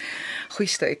aangenaam.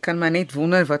 Goeiste, ek kan maar net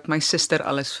wonder wat my suster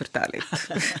alles vertel het.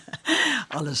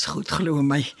 Alles goed, glo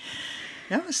my.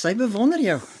 Ja, sy bewonder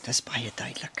jou. Dis baie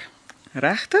duidelik.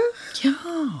 Regtig?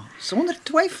 Ja, sonder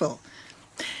twyfel.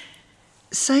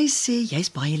 Sy sê jy's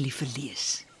baie lief vir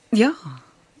lees. Ja,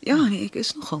 nee, ek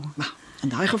is nogal. Maar in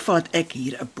daai geval het ek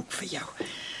hier 'n boek vir jou.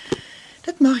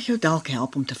 Dit mag jou dalk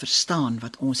help om te verstaan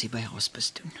wat ons hier by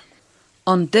Hospice doen.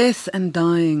 On Death and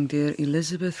Dying deur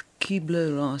Elizabeth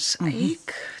Kubler-Ross.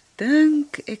 Ek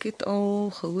dink ek het al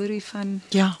gehoor hiervan.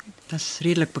 Ja, dis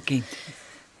redelik bekend.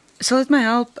 Sal dit my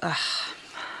help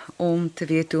om te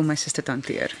weet hoe my suster te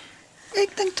hanteer?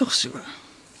 Ek dink tog so.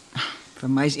 Vir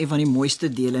my is een van die mooiste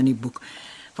dele in die boek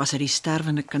was hy die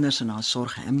sterwende kinders in haar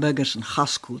sorg hamburgers en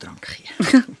gaskoeldrank gee.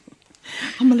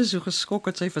 Almal is so geskok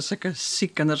dat sy vir sulke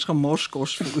siek kinders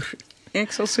gemorskos voer.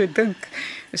 Ek sal so dink.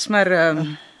 Dis maar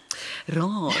raar.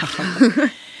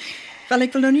 Wel,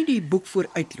 ek wil nou nie die boek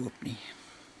vooruitloop nie.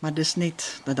 Maar dis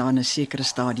net dat daar in 'n sekere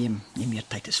stadium nie meer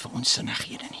tyd is vir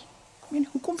onsinnighede nie. Ek meen,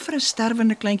 hoekom vir 'n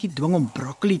sterwende kleintjie dwing om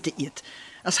broccoli te eet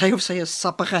as hy of sy 'n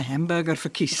sappige hamburger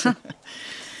verkies?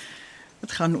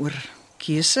 Dit gaan oor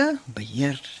keuse,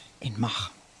 beheer en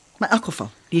mag. Maar in elk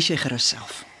geval, lees jy gerus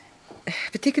self.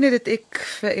 Beteken dit dat ek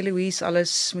vir Eloise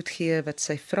alles moet gee wat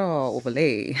sy vra of wil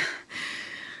hê?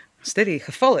 As dit die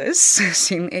geval is,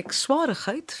 sien ek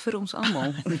swaarigheid vir ons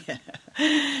almal.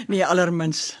 Nee,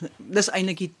 allermins, dis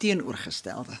eintlik die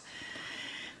teenoorgestelde.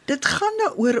 Dit gaan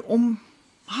daaroor om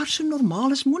haar so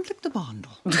normaal as moontlik te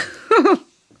behandel.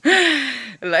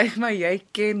 Lyk my jy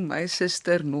ken my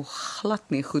suster nog glad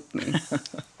nie goed nie.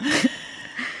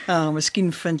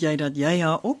 Miskien vind jy dat jy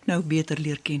haar ook nou beter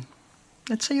leer ken.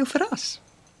 Dit sal jou verras.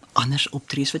 Anders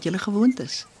optrees wat jy gewoond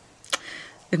is.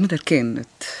 Ek moet erken,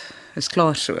 dit is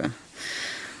klaar so.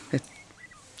 Het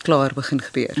klaar begin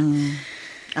gebeur.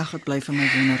 Ag, dit bly vir my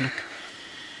wonderlik.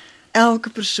 Elke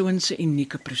persoon se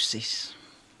unieke proses.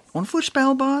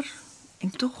 Onvoorspelbaar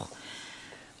en tog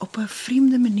op 'n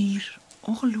vreemde manier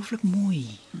ongelooflik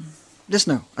mooi. Dis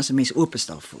nou, as 'n mens oop is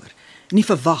daarvoor. Nie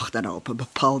verwag dat daar op 'n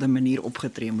bepaalde manier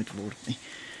opgetree moet word nie.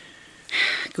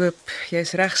 Ek hoop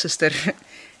jy's reg, suster.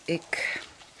 Ek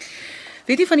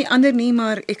weet nie van die ander nie,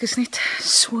 maar ek is net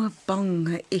so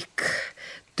bang ek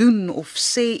doen of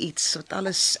sê iets wat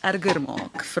alles erger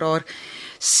maak, vir haar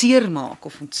seer maak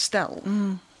of ontstel.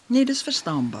 Nee, dis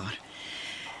verstaanbaar.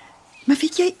 Maar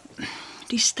weet jy,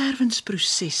 die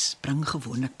sterwensproses bring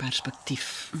gewoonlik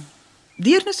perspektief.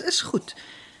 Deernis is goed,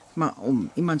 maar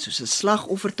om iemand soos 'n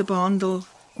slagoffer te behandel,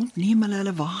 ontneem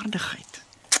hulle waardigheid.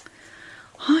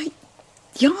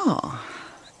 Ja,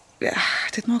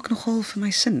 dit maak nogal vir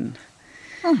my sin.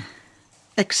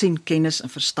 Ek sien kennis en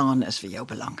verstaan is vir jou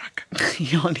belangrik.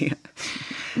 Ja, nee,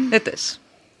 dit is.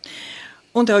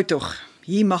 Onthou tog,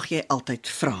 hier mag jy altyd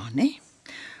vra, né?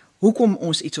 Hoekom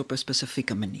ons iets op 'n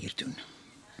spesifieke manier doen.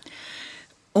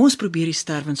 Ons probeer die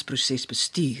sterwensproses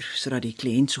bestuur, sodat die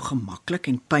kliënt so gemaklik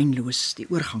en pynloos die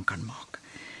oorgang kan maak.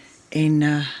 En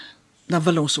dan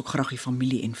wil ons ook graag die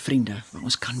familie en vriende waar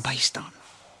ons kan bystaan.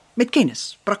 Met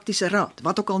kennis, praktiese raad,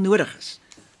 wat ook al nodig is.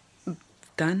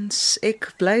 Dan's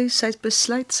ek bly sy het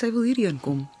besluit sy wil hierheen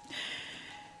kom.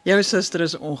 Jou suster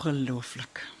is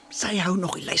ongelooflik. Sy hou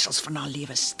nog die leiersels van haar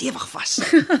lewe stewig vas.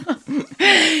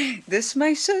 Dis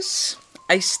my sus,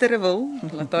 eistere wil,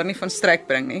 laat haar nie van stryk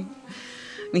bring nie.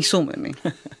 Nie sommer nie.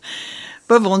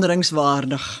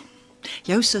 Bewonderingswaardig.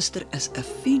 Jou suster is 'n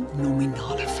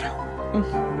fenominale vrou.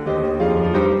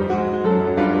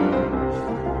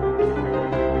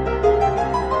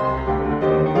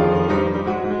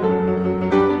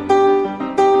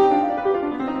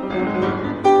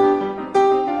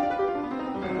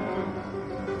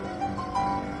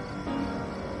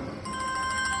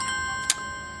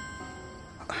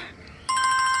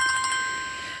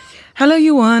 Hallo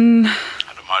Johan.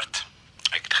 Hallo Mart.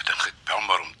 Ek het gedink ek bel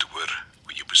maar om te hoor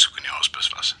hoe jou besoek in die hospis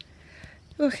was.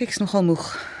 Ek's nogal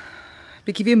moeg.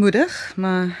 Bietjie weemoedig,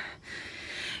 maar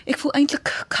ek voel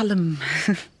eintlik kalm.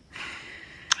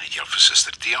 Het jy al vir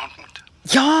suster Tia ontmoet?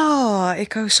 Ja,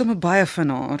 ek hou sommer baie van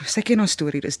haar. Sy ken haar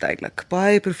storie, dis duidelik.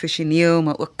 Baie professioneel,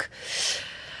 maar ook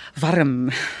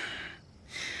warm.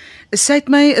 Sy het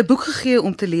my 'n boek gegee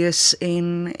om te lees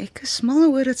en ek is mal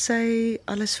oor dat sy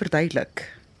alles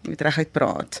verduidelik. Jy moet reguit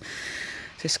praat.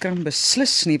 Sy skram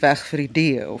beslis nie weg vir die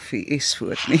D of die S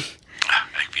woord nie. Ja,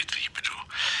 ek weet wat jy bedoel.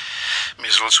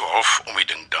 Mens wil so half om die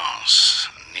ding dans,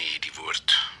 nie die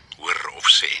woord hoor of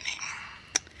sê nie.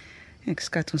 Ek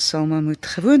skat ons sal maar moet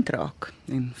gewoond raak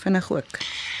en vinnig ook.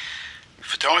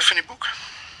 Vertel my van die boek.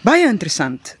 Baie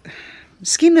interessant.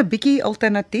 Miskien 'n bietjie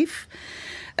alternatief.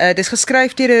 Dis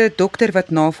geskryf deur 'n dokter wat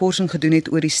navorsing gedoen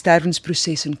het oor die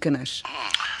sterwensproses in kinders.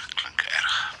 Klink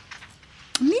erg.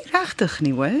 Nie regtig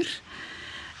nie, hoor.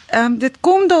 Dit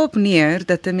kom daarop neer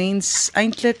dat 'n mens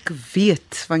eintlik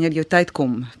weet wanneer jou tyd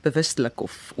kom, bewustelik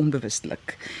of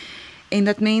onbewustelik. En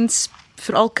dat mens,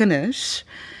 veral kinders,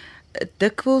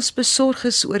 dikwels besorg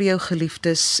is oor jou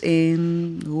geliefdes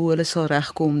en hoe hulle sal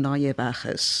regkom na jy weg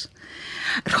is.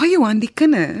 Raai Johan, die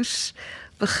kinders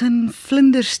begin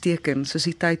vlinders teken soos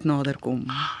die tyd nader kom.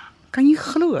 Kan jy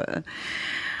glo?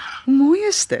 Hoe mooi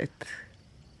is dit?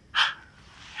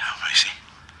 Ja, meisie.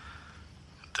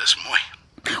 Dis mooi.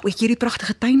 O, het jy die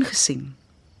pragtige tuin gesien?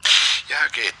 Ja,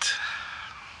 ek het.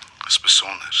 Dis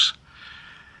besonders.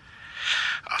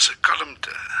 As 'n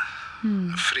kalmte,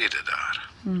 'n vrede daar.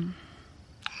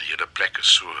 Die hele plek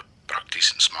is so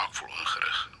prakties en smaakvol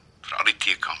ingerig. Veral die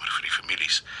teekamer vir die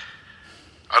families.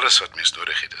 Alles wat mens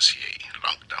nodig het as jy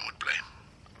lank daar moet bly.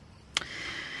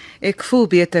 Ek voel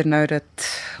beter nou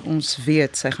dat ons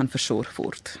weet sy gaan versorg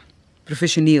word.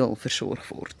 Professioneel versorg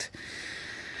word.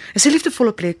 Is 'n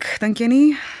liefdevolle plek, dink jy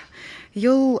nie?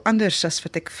 Heel anders as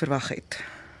wat ek verwag het.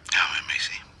 Ja, my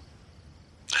meisie.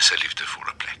 Dis 'n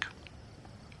liefdevolle plek.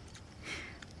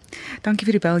 Dankie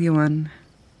vir die bel, Johan.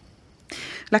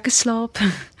 Lekker slaap.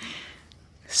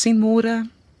 Sien môre.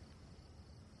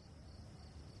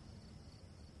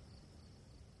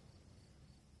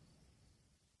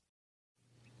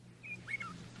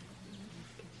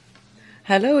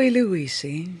 Hallo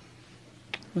Eloise.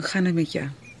 Hoe gaan dit met jou?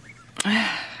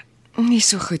 Nie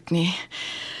so goed nie.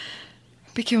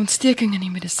 Bietjie ontsteking in die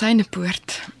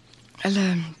medisynepoort.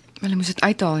 Hulle moes dit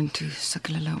uithaal en toe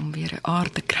sukkel hulle om weer 'n aar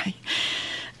te kry.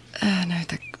 Nou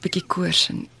het ek bietjie koors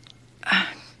en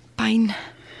pyn.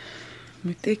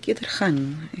 Moet ek eerder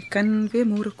gaan? Ek kan weer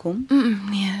môre kom.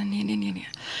 Nee.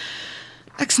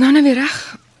 Ek's nou weer reg.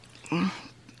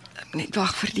 Ek net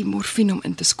wag vir die morfine om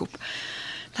in te skop.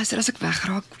 Luister, as ek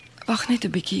wegraak, wag net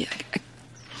 'n bietjie.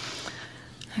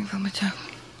 Ek wil met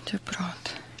jou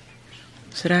praat.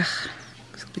 Dis reg.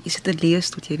 Ek sal 'n bietjie sit en lees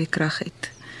tot jy weer krag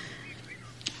het.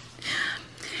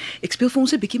 Ek speel vir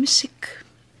ons 'n bietjie musiek.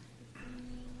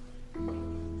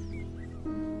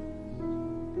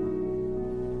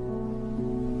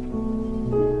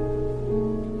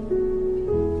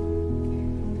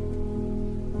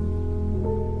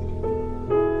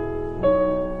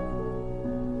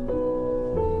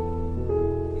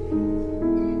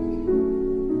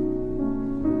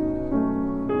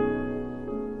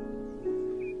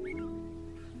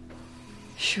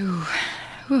 Sjoe.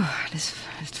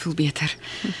 Dit voel beter.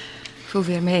 Voel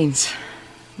weer mens.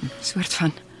 Soort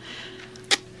van.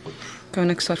 Kan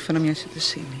niks daarvan om jou so te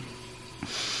sien nie.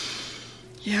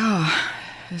 Ja,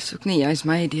 dis ook nie juist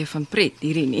my idee van pret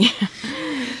hierdie nie.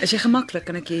 Is jy gemaklik?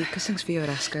 Kan ek die kussings vir jou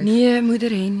regskuif? Nee,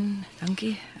 moeder en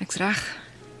dankie. Ek's reg.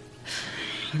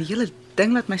 Die hele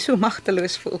ding laat my so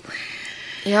magteloos voel.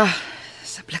 Ja,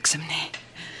 dis 'n bliksem nie.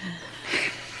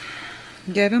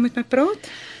 Jy wil met my praat?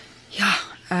 Ja,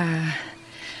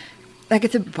 ek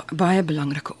het 'n baie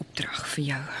belangrike opdrag vir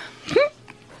jou.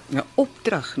 'n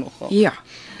Opdrag nogal. Ja.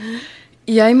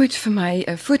 Jy moet vir my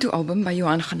 'n fotoalbum by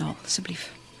Johan gaan haal,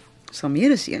 asseblief. Sal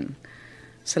meer as een.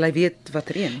 Sal hy weet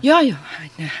watter een? Ja, hy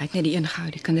het net die een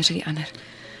gehou, die kinders het die ander.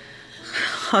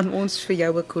 Gaan ons vir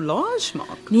jou 'n collage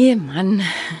maak? Nee man.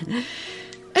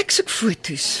 Ek soek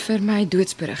foto's vir my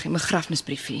doodsberig en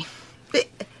begrafnisbriefie.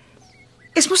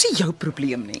 Is mos nie jou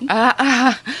probleem nie.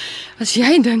 As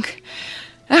jy dink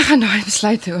ek gaan daai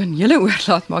besluit in julle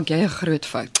oorlaat, maak jy 'n groot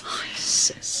fout.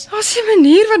 Sis. Daar's 'n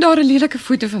manier wat daar 'n lelike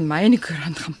foto van my in die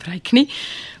koerant gaan pryk nie,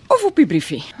 of op die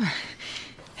briefie.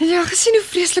 Het jy al gesien hoe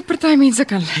vreeslik party mense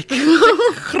kan lyk?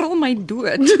 Gril my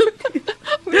dood.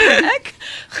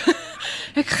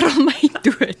 Ek gril my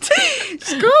dood.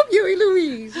 Skaam jou,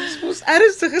 Eloise. Dis mos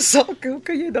ernstige sake. Hoe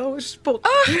kan jy daaroor spot?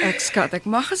 Ek skat, ek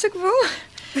mag as ek wil.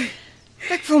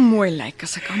 Ek wil mooi lyk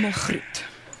as ek almal groet.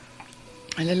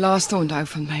 Hulle laaste onthou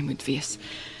van my moet wees.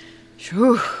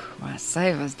 Sjoe, maar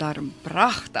sy was daarom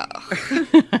pragtig.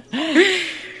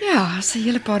 Ja, as 'n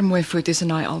hele paar mooi foto's in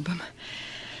daai album.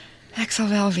 Ek sal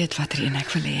wel weet watter een ek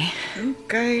wil hê.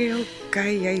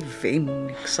 Okay, jy wen.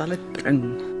 Ek sal dit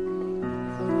bring.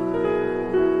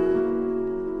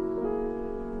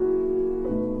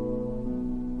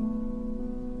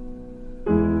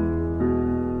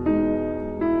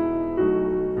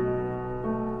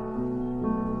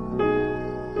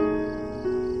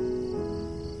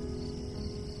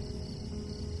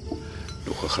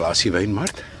 Nog 'n glasie wyn,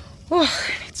 Mart?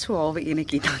 Net so halwe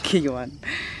enetjie, dankie Johan.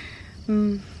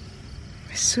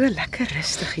 So lekker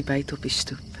rustig hier buite op die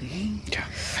stoep, hè? Ja.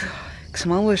 Ek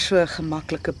smal oor so 'n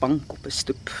gemaklike bank op 'n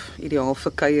stoep, ideaal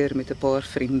vir kuier met 'n paar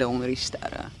vriende onder die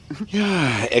sterre.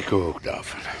 Ja, ek hou ook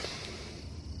daarvan.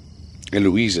 En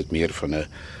Louise het meer van 'n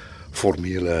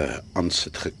formele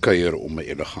aansit gekuier om 'n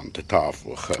elegante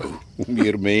tafel gehou. Hoe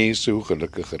meer mense, hoe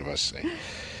gelukkiger was sy.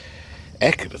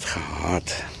 Ek het dit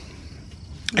gehaat.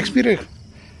 Ek speel 'n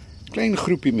klein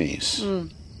groepie mense.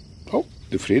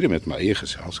 Tevrede met my eie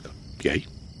geselskap. Jy?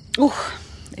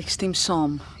 Ek stem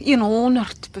saam,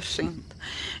 100%.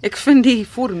 Ek vind die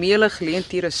formele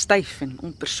geleenthede styf en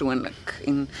onpersoonlik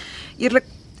en eerlik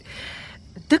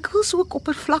dikwels ook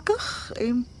oppervlakkig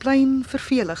en plain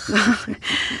vervelig.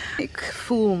 Ek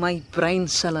voel my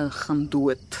breinselle gaan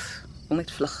dood. Wil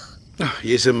net vlug.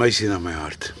 Jy's 'n meisie na my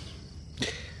hart.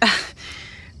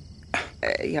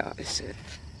 Ja, is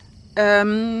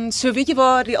so weet jy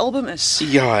waar die album is?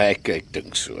 Ja, ek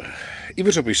dink so.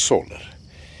 Iewers op die sonder.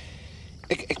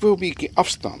 Ek wou 'n bietjie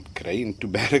afstand kry en toe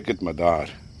berg ek dit maar daar.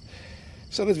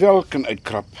 Sal dit wel kan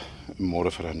uitkrap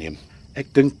môre vir aanneem.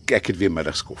 Ek dink ek het weer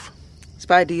middagskof. Dis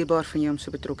baie dierbaar van jou om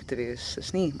so betrokke te wees.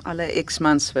 Dis nie alle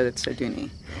ex-mans wat dit sou doen nie.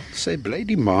 Sy bly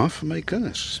die ma van my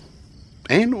kinders.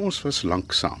 En ons was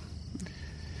lank saam.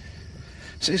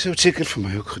 Sy sou dit seker vir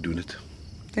my ook gedoen het.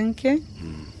 Dink jy?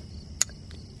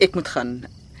 Ek moet gaan.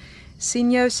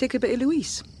 Sien jou seker by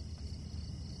Eloise.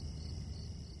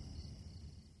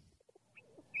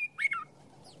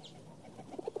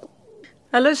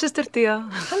 Hallo Suster Thea.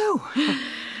 Hallo.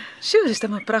 Sjoe, is dit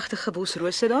 'n pragtige bos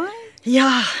rose daai?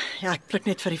 Ja, ek pluk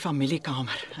net vir die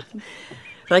familiekamer.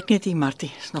 Ryk net hier,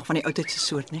 Martie. Is nog van die oudheidse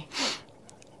soort, nie?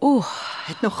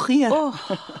 Het nog geur.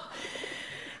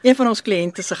 Een van ons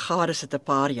kliënte se gades het 'n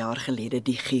paar jaar gelede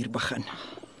die gier begin.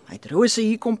 Hy het rose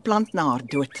hier kom plant na haar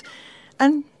dood.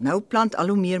 En nou plant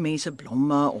al hoe meer mense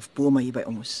blomme of bome hier by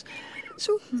ons.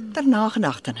 So ter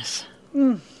nagedagtenis.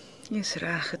 Jy's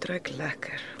reg, dit ruik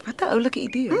lekker. Wat 'n oulike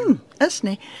idee. Is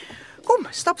nie. Kom,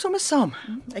 stap sommer saam.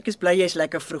 Ek is bly jy's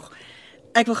lekker vroeg.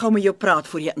 Ek wil gou met jou praat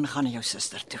voor jy ingaan na jou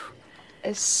suster toe.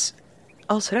 Is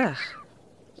als reg?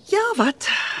 Ja, wat?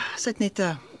 Sy het net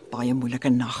 'n baie moeilike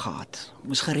nag gehad.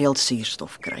 Moes gereeld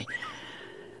suurstof kry.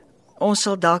 Ons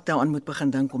sal dalk daaraan moet begin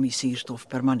dink om die suurstof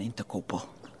permanent te koppel.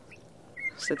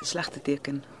 Is dit 'n slegte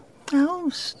teken? Nou,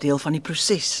 is deel van die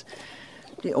proses.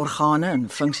 Die organe en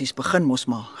funksies begin mos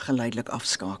maar geleidelik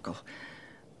afskakel.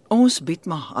 Ons bied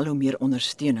maar al hoe meer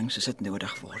ondersteuning soos dit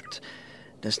nodig word.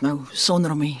 Dis nou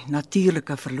sonder om die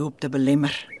natuurlike verloop te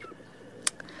belemmer.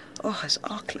 Is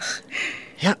aklig.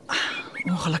 Ja,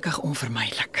 ongelukkig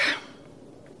onvermydelik.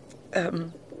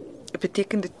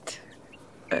 Beteken dit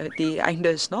die einde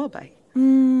is naby?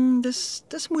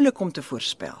 Dis moeilik om te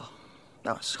voorspel.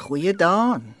 Daar's goeie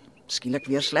dae en skielik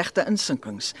weer slegte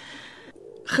insinkings.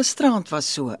 Gisterand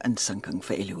was so 'n insinking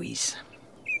vir Eloise.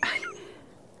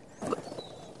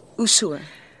 Hoe so?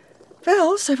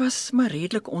 Wel, sy was maar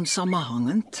redelik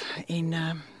onsamehangend en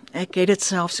ek het dit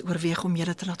selfs oorweeg om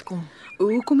julle te laat kom.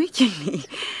 Hoekom het jy nie?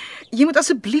 Jy moet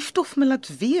asseblief tog my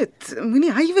laat weet.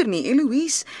 Moenie huiwer nie.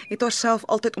 Eloise het haarself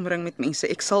altyd omring met mense.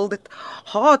 Ek sal dit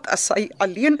haat as sy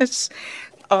alleen is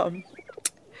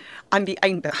aan die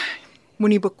einde.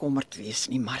 Moenie bekommerd wees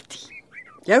nie, Martie.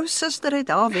 Jou suster het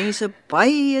haar wense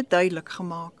baie duidelik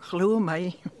gemaak, glo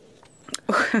my.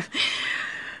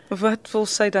 Wat wil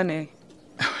sy dan hê?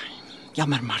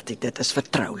 Jammer, Martie, dit is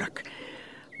vertroulik.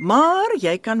 Maar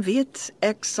jy kan weet,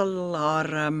 ek sal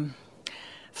haar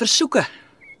versoeke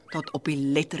tot op die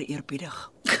letter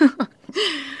eerbiedig.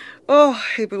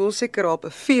 Ek bedoel seker haar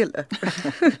bevele.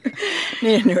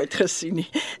 Nee, nooit gesien nie.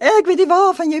 Ek weet nie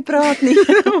waarvan jy praat nie.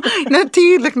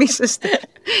 Natuurlik nie, suster.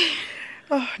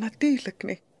 Natuurlik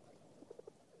nie.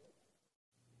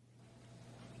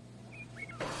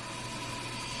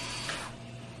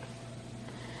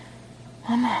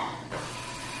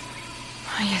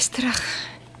 Jy is terug.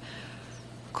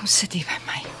 Kom sit hier by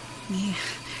my.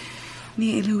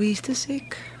 Nee, Eloise, dis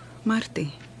ek.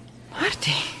 Martie.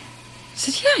 Martie,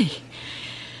 sit jy?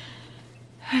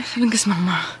 Ek dink is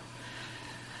mamma.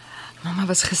 Mamma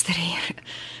was gister hier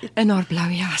in haar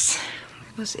blou jas.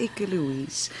 Was ek,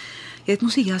 Eloise. Jy het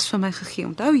mos 'n jas van my gegee,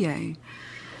 onthou jy?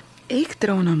 Ek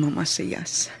dra nou mamma se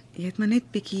jas. Jy het my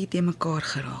net bietjie te mekaar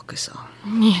geraak is al.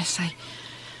 Nee, sy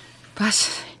was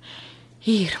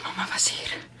hier, mamma was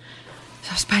hier. Sy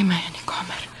was by my in die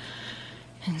kamer.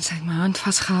 En sy het my hand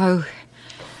vasgehou.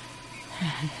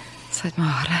 En sy het my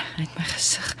hare uit my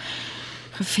gesig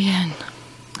geveen.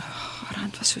 Haar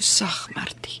hand was so sag,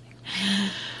 Martie.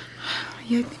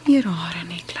 Jy het nie meer hare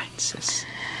nie, klein sis.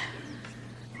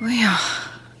 O ja,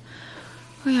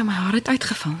 my haar het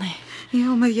uitgeval, nee.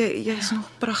 Ja, maar jy is nog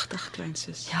pragtig, klein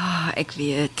sis. Ja, ek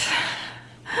weet.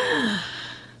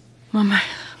 Mamma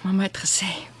het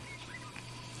gesê,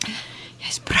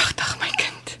 jy's pragtig, my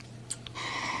kind.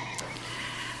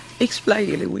 Ek's bly,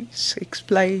 Eloise. Ek's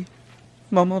bly.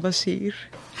 Mamma was hier.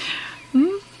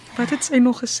 Wat het sy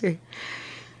nog gesê?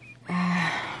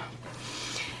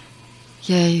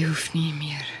 Jy hoef nie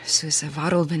meer soos 'n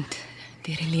warrelwind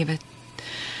deur die lewe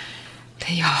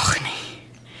te jaag nie.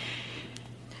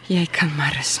 Jy kan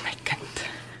maar rus, my kind.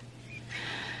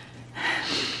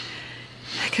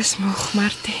 Ek is moeg,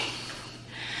 Martie.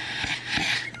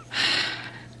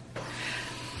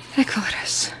 Ek wil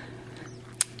rus.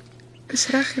 Is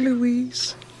reg,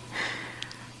 Eloise.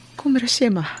 Kom rus jy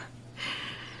maar.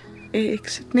 Ek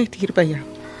sit net hier by jou.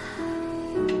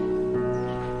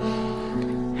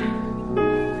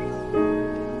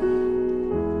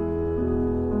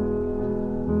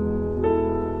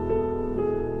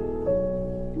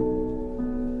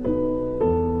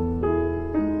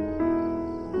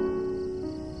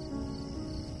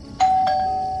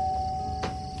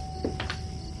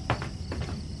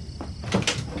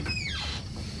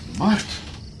 Mart,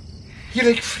 jy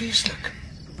lyk vreeslik.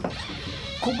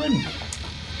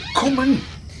 Kom in.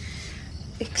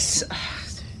 Ek's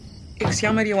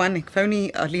jammer, Johan, ek wou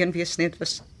nie alleen wees net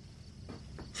was.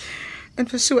 En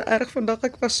was so erg vandag,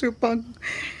 ek was so bang.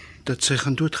 Dat sy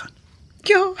gaan doodgaan.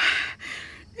 Ja,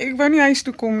 ek wou nie huis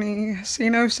toe kom nie. Sê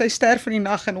nou, sy sterf in die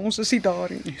nag en ons is nie daar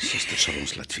nie. Suster sal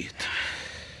ons laat weet.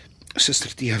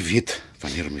 Suster Tia weet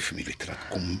wanneer om die familie te laat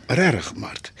kom. Regtig,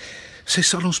 Mart. Sy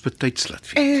sal ons betyds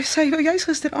laat weet. Sy wou juis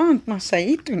gisteraand, maar sy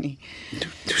het toe nie.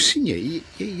 Toe sien jy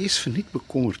is verniet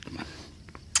bekommerd, man.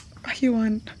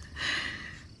 Johan,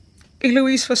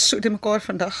 Eloise was so te mekaar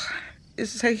vandag.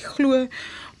 Sy glo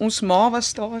ons ma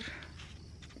was daar.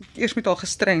 Eers met haar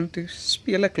gestreng, toe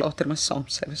speel ek later maar saam.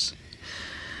 Sy was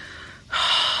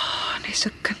net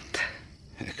 'n kind.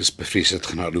 Ek is bevrees dit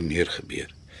gaan al hoe meer gebeur.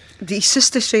 Die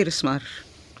suster sê dis maar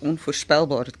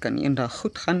onvoorspelbaar. Dit kan eendag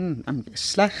goed gaan, dan weer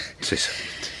sleg. Sy sal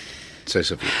weet. Sy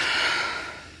sal weet.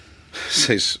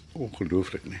 Sy's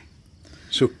ongelooflik, nee.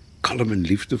 So kalm en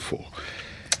liefdevol.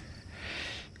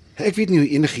 Ek weet nie hoe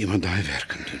enigiemand daai werk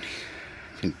kan doen nie.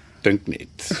 Ek dink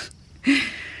net.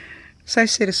 Sy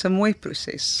sê dis 'n mooi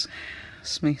proses.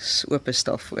 As mens oop is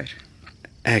daarvoor.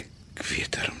 Ek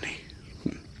weet daarom nie.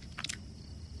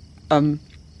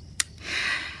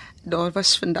 Daar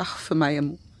was vandag vir my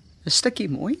 'n stukkie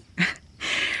mooi.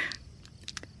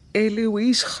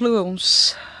 Eloise glo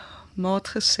ons maat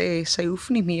gesê sy hoef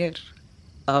nie meer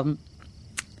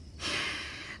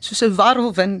soos 'n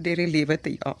warrelwind deur die lewe te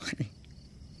jaag nie.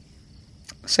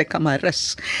 Sy kan maar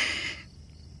rus.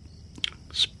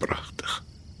 Dis pragtig.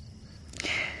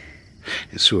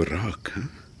 En so raak, hè?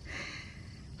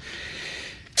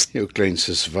 Jou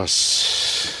kleinsus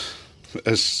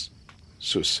is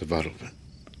soos 'n warrelwind.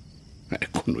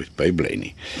 Ek kon nooit bybly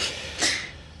nie.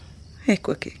 Ek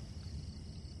ook nie.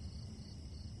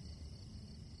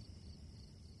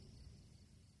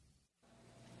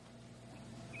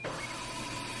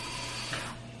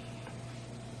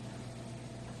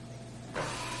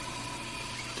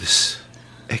 Dis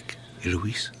ek,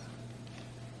 Eloise.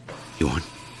 Johan.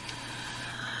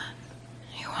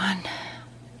 Johan.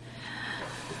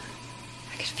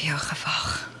 Ek het vir jou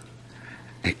gewag.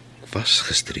 Ek was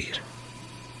gister hier.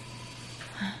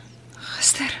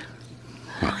 Gister.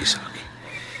 Maak nie saak nie.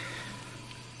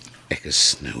 Ek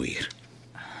is nou hier.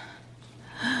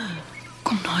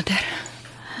 Kom nader.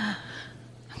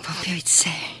 Ek wil vir jou iets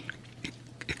sê.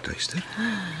 Ek luister.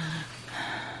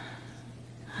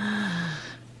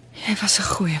 Jy was 'n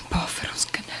goeie pa vir ons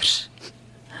kinders.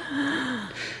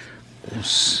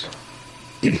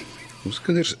 Ons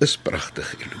kinders is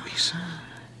pragtig, Eloise.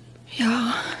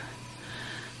 Ja.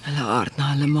 Hulle aard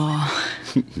na hulle ma.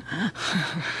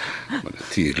 Maar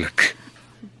natuurlik.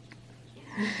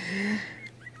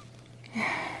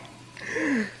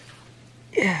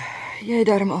 Ja, jy het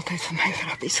daarom altyd vir my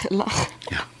grappies gelag.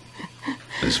 Ja,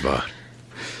 dis waar.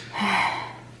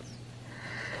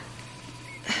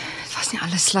 Dit was nie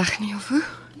alles sleg nie, of hoe?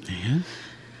 Nee,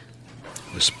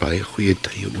 was baie goeie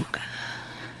tye ook.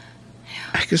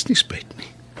 Ek is nie spyt nie.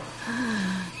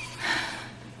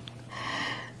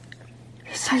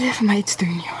 Sal jy vir my iets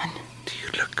doen, Johan?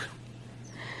 Tuurlik.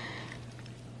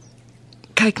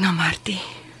 Kyk na Martie.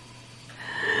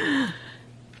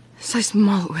 Sy's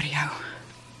mal oor jou.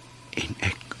 En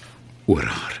ek oor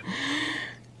haar.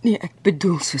 Nee, ek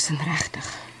bedoel soos en regtig.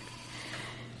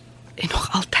 En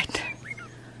nog altyd.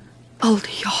 Al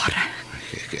die jare.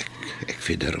 Ek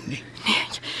weet daarom nie. Nee,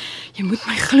 jy moet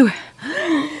my glo.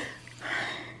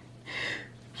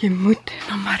 Jy moet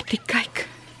na Martie kyk.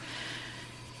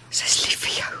 Sy's lief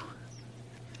vir jou.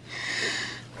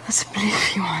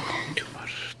 Asseblief, Johan.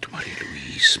 Toe maar,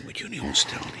 Eloise, moet jou nie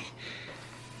ontstel nie.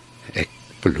 Ek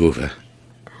beloof,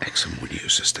 ek sal mooi na jou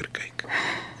suster kyk.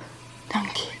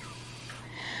 Dankie.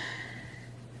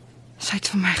 Sy het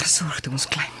vir my gesorg toe ons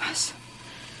klein was.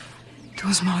 Toe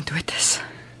ons ma dood is.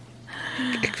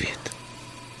 Ek weet.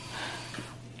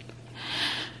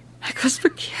 Ek was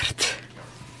verkeerd.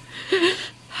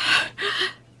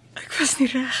 Ek was nie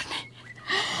reg nie.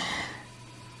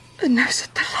 En nou is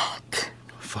dit te laat.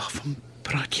 Waarvan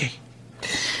praat jy?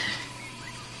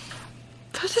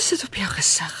 Wat is dit op jou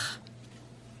gesig?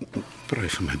 Praai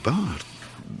van my baard.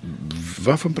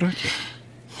 Waarvan praat jy?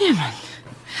 Nee man.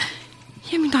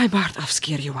 Jy moet daai baard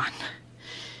afskeer, Johan.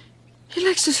 Jy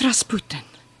lyk soos Rasputin.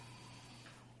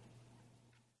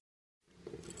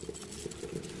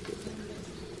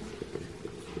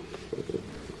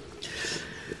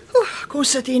 Kom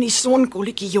sit hier in die son,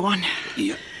 kolletjie Johan.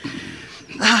 Ja.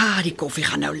 Die koffie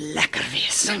gaan nou lekker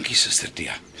wees. Dankie, suster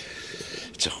Tia.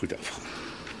 Dit is goed afgaan.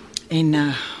 En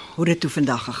hoe het dit toe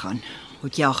vandag gegaan? Hoe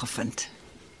het jy al gevind?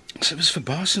 Sy was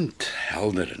verbasend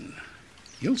helder en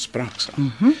heel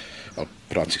spraaksaam. Al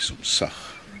praat sy soms sag.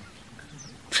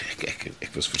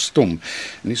 Ek was verstom,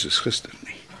 nie soos gister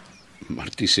nie.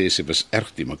 Martie sê sy was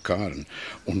erg die mekaar en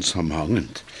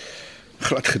onsamehangend.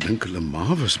 Glad gedink hulle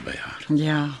ma was by haar.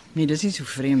 Ja, nee, dis nie so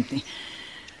vreemd nie.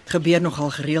 Het gebeur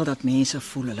nogal gereeld dat mense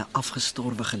voel hulle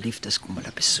afgestorwe geliefdes kom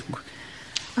hulle besoek.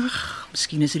 Ag,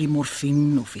 miskien is dit die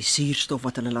morfine of die suurstof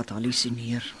wat hulle laat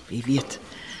hallusineer, wie weet.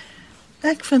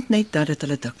 Ek vind net dat dit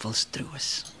hulle dikwels troos.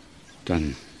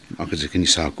 Dan maak dit seker nie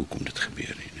saak hoekom dit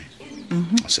gebeur nie.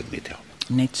 As dit net help.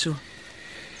 Net so.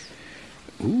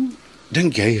 Hoe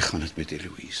dink jy gaan dit met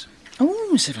Eloise?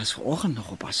 Sy was vanoggend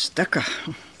nog op haar stukke.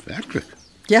 Werklik?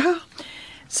 Ja,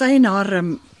 sy en haar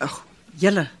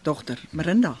julle dogter,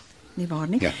 Marinda, nie waar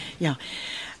nie? Ja. Ja.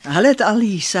 Hulle het al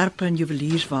die serpe en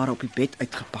juweliersware op die bed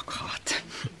uitgepak gehad.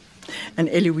 En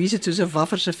Eloise het soos 'n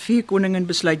wafferse veekoningin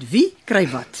besluit wie kry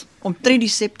wat. Omtrent die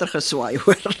septer geswaai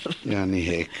hoor. Ja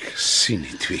nee, ek sien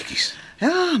die tweeetjies.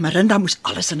 Ja, Marinda moes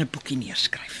alles in 'n boekie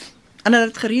neerskryf. En hulle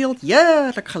het gereeld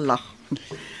heerlik gelag.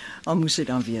 Al moes sy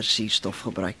dan weer suurstof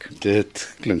gebruik.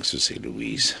 Dit klink soos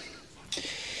Eloise.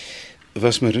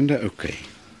 Was Marinda okay?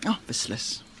 Ja,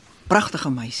 beslis. Pragtige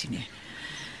meisie nie.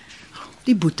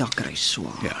 Die Boeta kry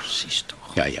swaar, Ja. sies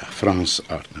tog. Ja, Frans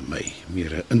aard na my,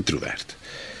 meer 'n introwert.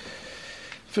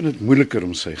 Vind dit moeiliker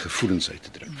om sy gevoelens uit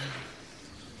te druk.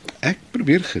 Ek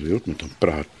probeer gereeld met hom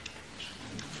praat.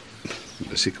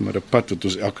 Dis seker maar 'n pad wat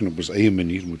ons elkeen op ons eie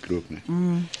manier moet loop, né?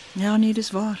 Ja, nee,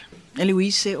 dis waar.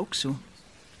 Eloise sê ook so.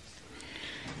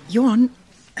 Johan,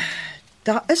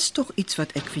 daar is tog iets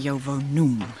wat ek vir jou wou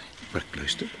noem. Ek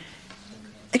luister.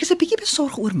 Ek is 'n bietjie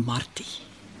besorg oor Martie.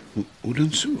 Hoe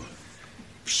dan so?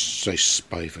 Sy's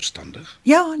baie verstandig.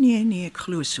 Ja, nee, ek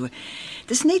glo so.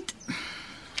 Dis net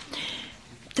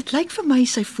dit lyk vir my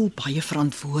sy voel baie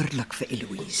verantwoordelik vir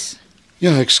Eloise.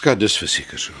 Ja, ek skat dis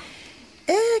verseker so.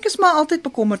 Ek is maar altyd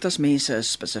bekommerd as mense 'n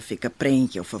spesifieke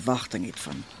prentjie of verwagting het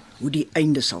van hoe die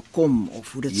einde sal kom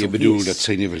of hoe dit Jy sal bedoel wees. dat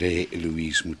sy nie wil hê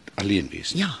Eloise moet alleen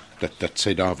wees nie. Ja. Dat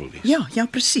sy daar wil wees. Ja,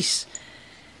 presies.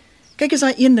 Kyk, as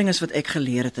daar een ding is wat ek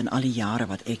geleer het in al die jare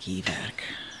wat ek hier werk,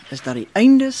 is dat die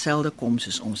einde selde kom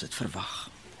soos ons dit verwag.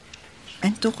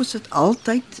 En tog is dit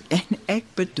altyd, en ek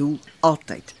bedoel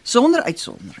altyd, sonder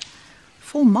uitsondering,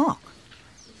 volmaak.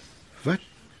 Wat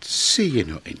sê jy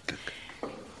nou eintlik?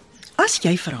 As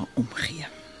jy vir haar omgee,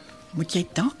 moet jy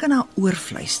dalk aan haar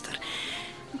oorfluister.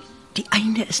 Die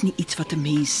einde is nie iets wat 'n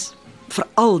mens,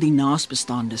 veral die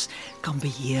naasbestaandes, kan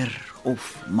beheer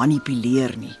of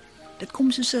manipuleer nie. Dit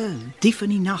kom soos 'n dief in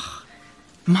die nag.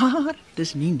 Maar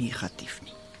dis nie negatief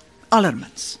nie.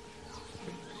 Allermins.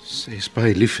 Sy is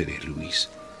baie lief vir Eloise.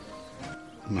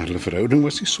 Maar hulle verhouding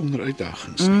was nie sonder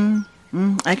uitdagings nie.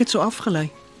 Ek het so afgelei.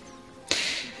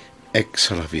 Ek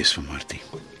sal daar wees vir Martie.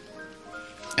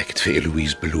 Ek het vir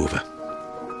Eloise beloof.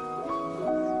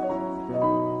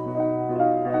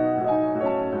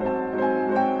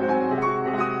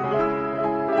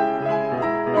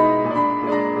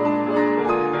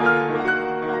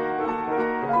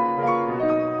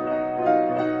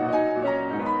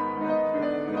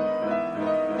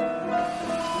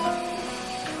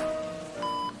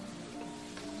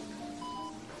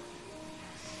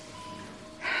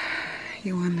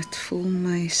 Johan, dit voel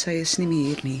my sy is nie meer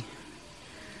hier nie.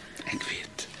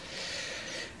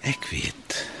 Ek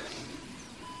weet.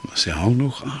 Maar sy haal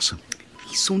nog asem.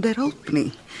 Nie sonder hulp nie.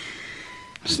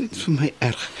 Dit is net vir my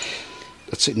erg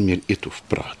dat sy nie meer eet of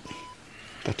praat nie.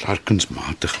 Dat haar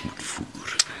kunsmatig moet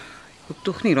voer. Hoop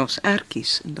tog nie daar's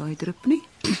ertjies in daai drup nie.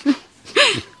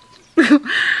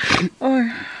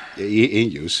 Jy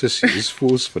en jou sussie is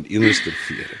voels van enigste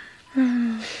vere.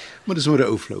 Maar dis maar 'n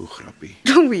ou flou grappie.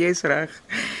 Jy's reg.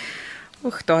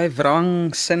 Och, daai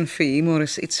wrang sin vir humor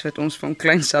is iets wat ons van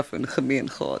kleins af in gemeen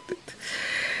gehad het.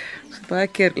 Ons het baie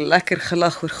keer lekker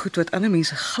gelag oor goed wat ander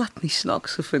mense glad nie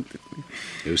snaaks gevind het nie.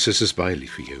 Jou sussie is baie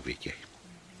lief vir jou, weet jy.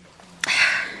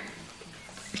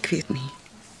 Ek weet nie.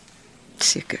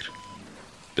 Seker.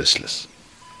 Beslis.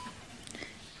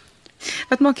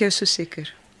 Wat maak jou so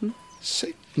seker? Sy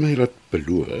het my laat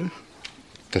beloof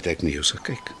dat ek na jou sal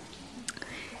kyk.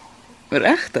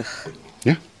 Regtig?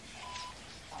 Ja.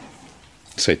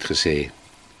 Sy het gesê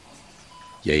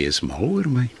jy is mal oor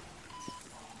my.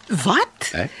 Wat?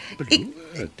 Ek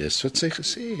beloof, dis wat sy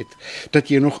gesê het, dat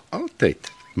jy nog altyd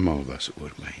mal was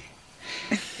oor my.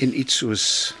 En iets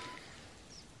soos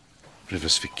dit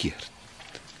was verkeerd.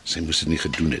 Sy moes dit nie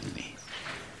gedoen het nie.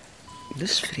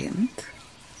 Dis vreemd.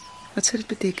 Wat sou dit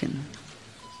beteken?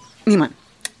 Niemand.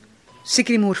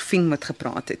 Seker die morfine wat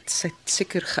gepraat het. Sy het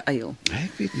seker geëil.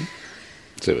 Ek weet nie.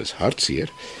 Sy was hartseer,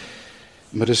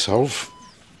 maar dis half,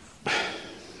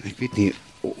 ek weet nie,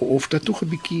 of dat tog 'n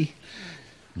bietjie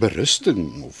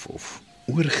berusting of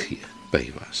oorgee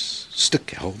by was. Stuk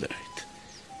helderheid.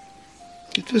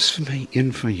 Dit was vir my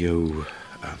een van jou,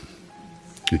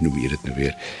 hoe noem jy dit nou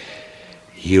weer,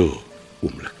 heel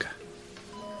oomblikke.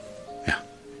 Ja.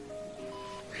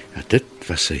 Ja, dit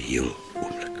was 'n heel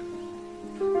oomblik.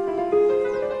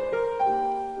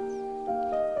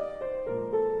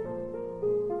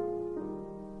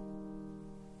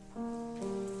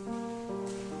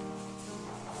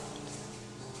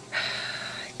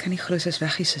 Ek kan nie glo sy's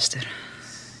weg, die suster.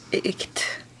 Ek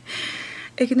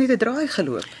het net 'n draai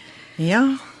geloop.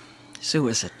 Ja, so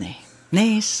is dit nie.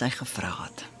 Nee, sy gevra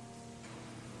het.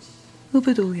 Hoe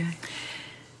bedoel jy?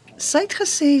 Sy het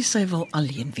gesê sy wil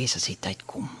alleen wees as die tyd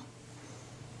kom.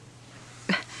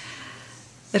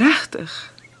 Regtig?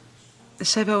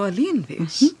 Sy wou alleen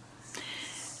wees.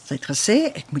 Sy het gesê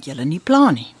ek moet julle nie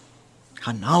pla nie.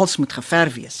 Haar naels moet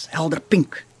geverf wees, helder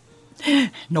pink.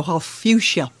 Nogal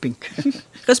fuchsia pink.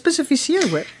 Gespesifiseer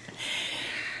hoor.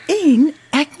 En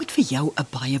ek moet vir jou 'n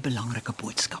baie belangrike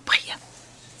boodskap gee.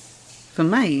 Vir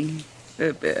my,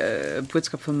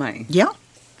 boodskap vir my. Ja,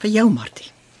 vir jou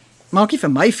Martie. Maak nie vir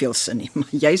my veel sin nie, maar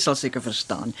jy sal seker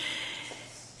verstaan.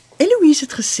 Eloise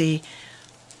het gesê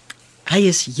hy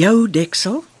is jou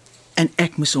deksel en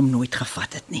ek moes hom nooit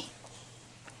gevat het nie.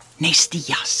 Nes die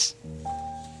jas.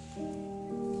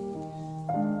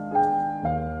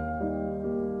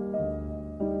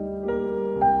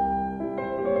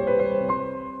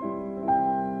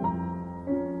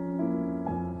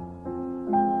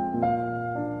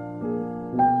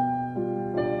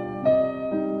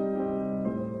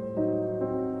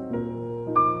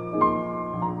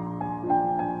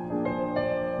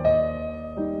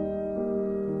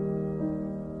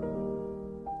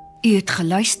 U het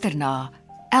geluister na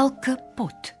Elke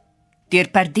Pot deur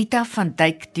Perdita van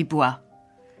Dijk die Bois.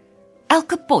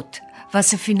 Elke Pot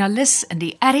was 'n finalis in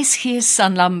die RSG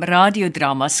Sanlam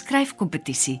radiodrama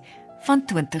skryfkompetisie van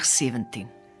 2017.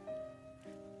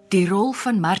 Die rol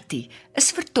van Martie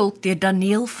is vertolk deur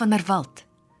Daniel van der Walt.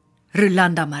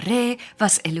 Rolanda Maree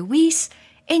was Eloise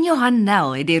en Johan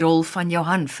Nel het die rol van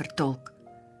Johan vertolk.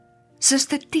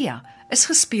 Suster Thea is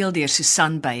gespeel deur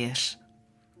Susan Beyers.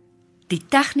 Die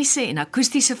tegniese en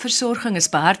akoestiese versorging is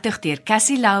behartig deur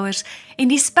Cassie Louwers en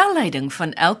die spelleiding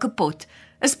van Elke Pot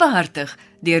is behartig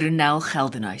deur Ronel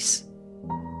Geldenhuys.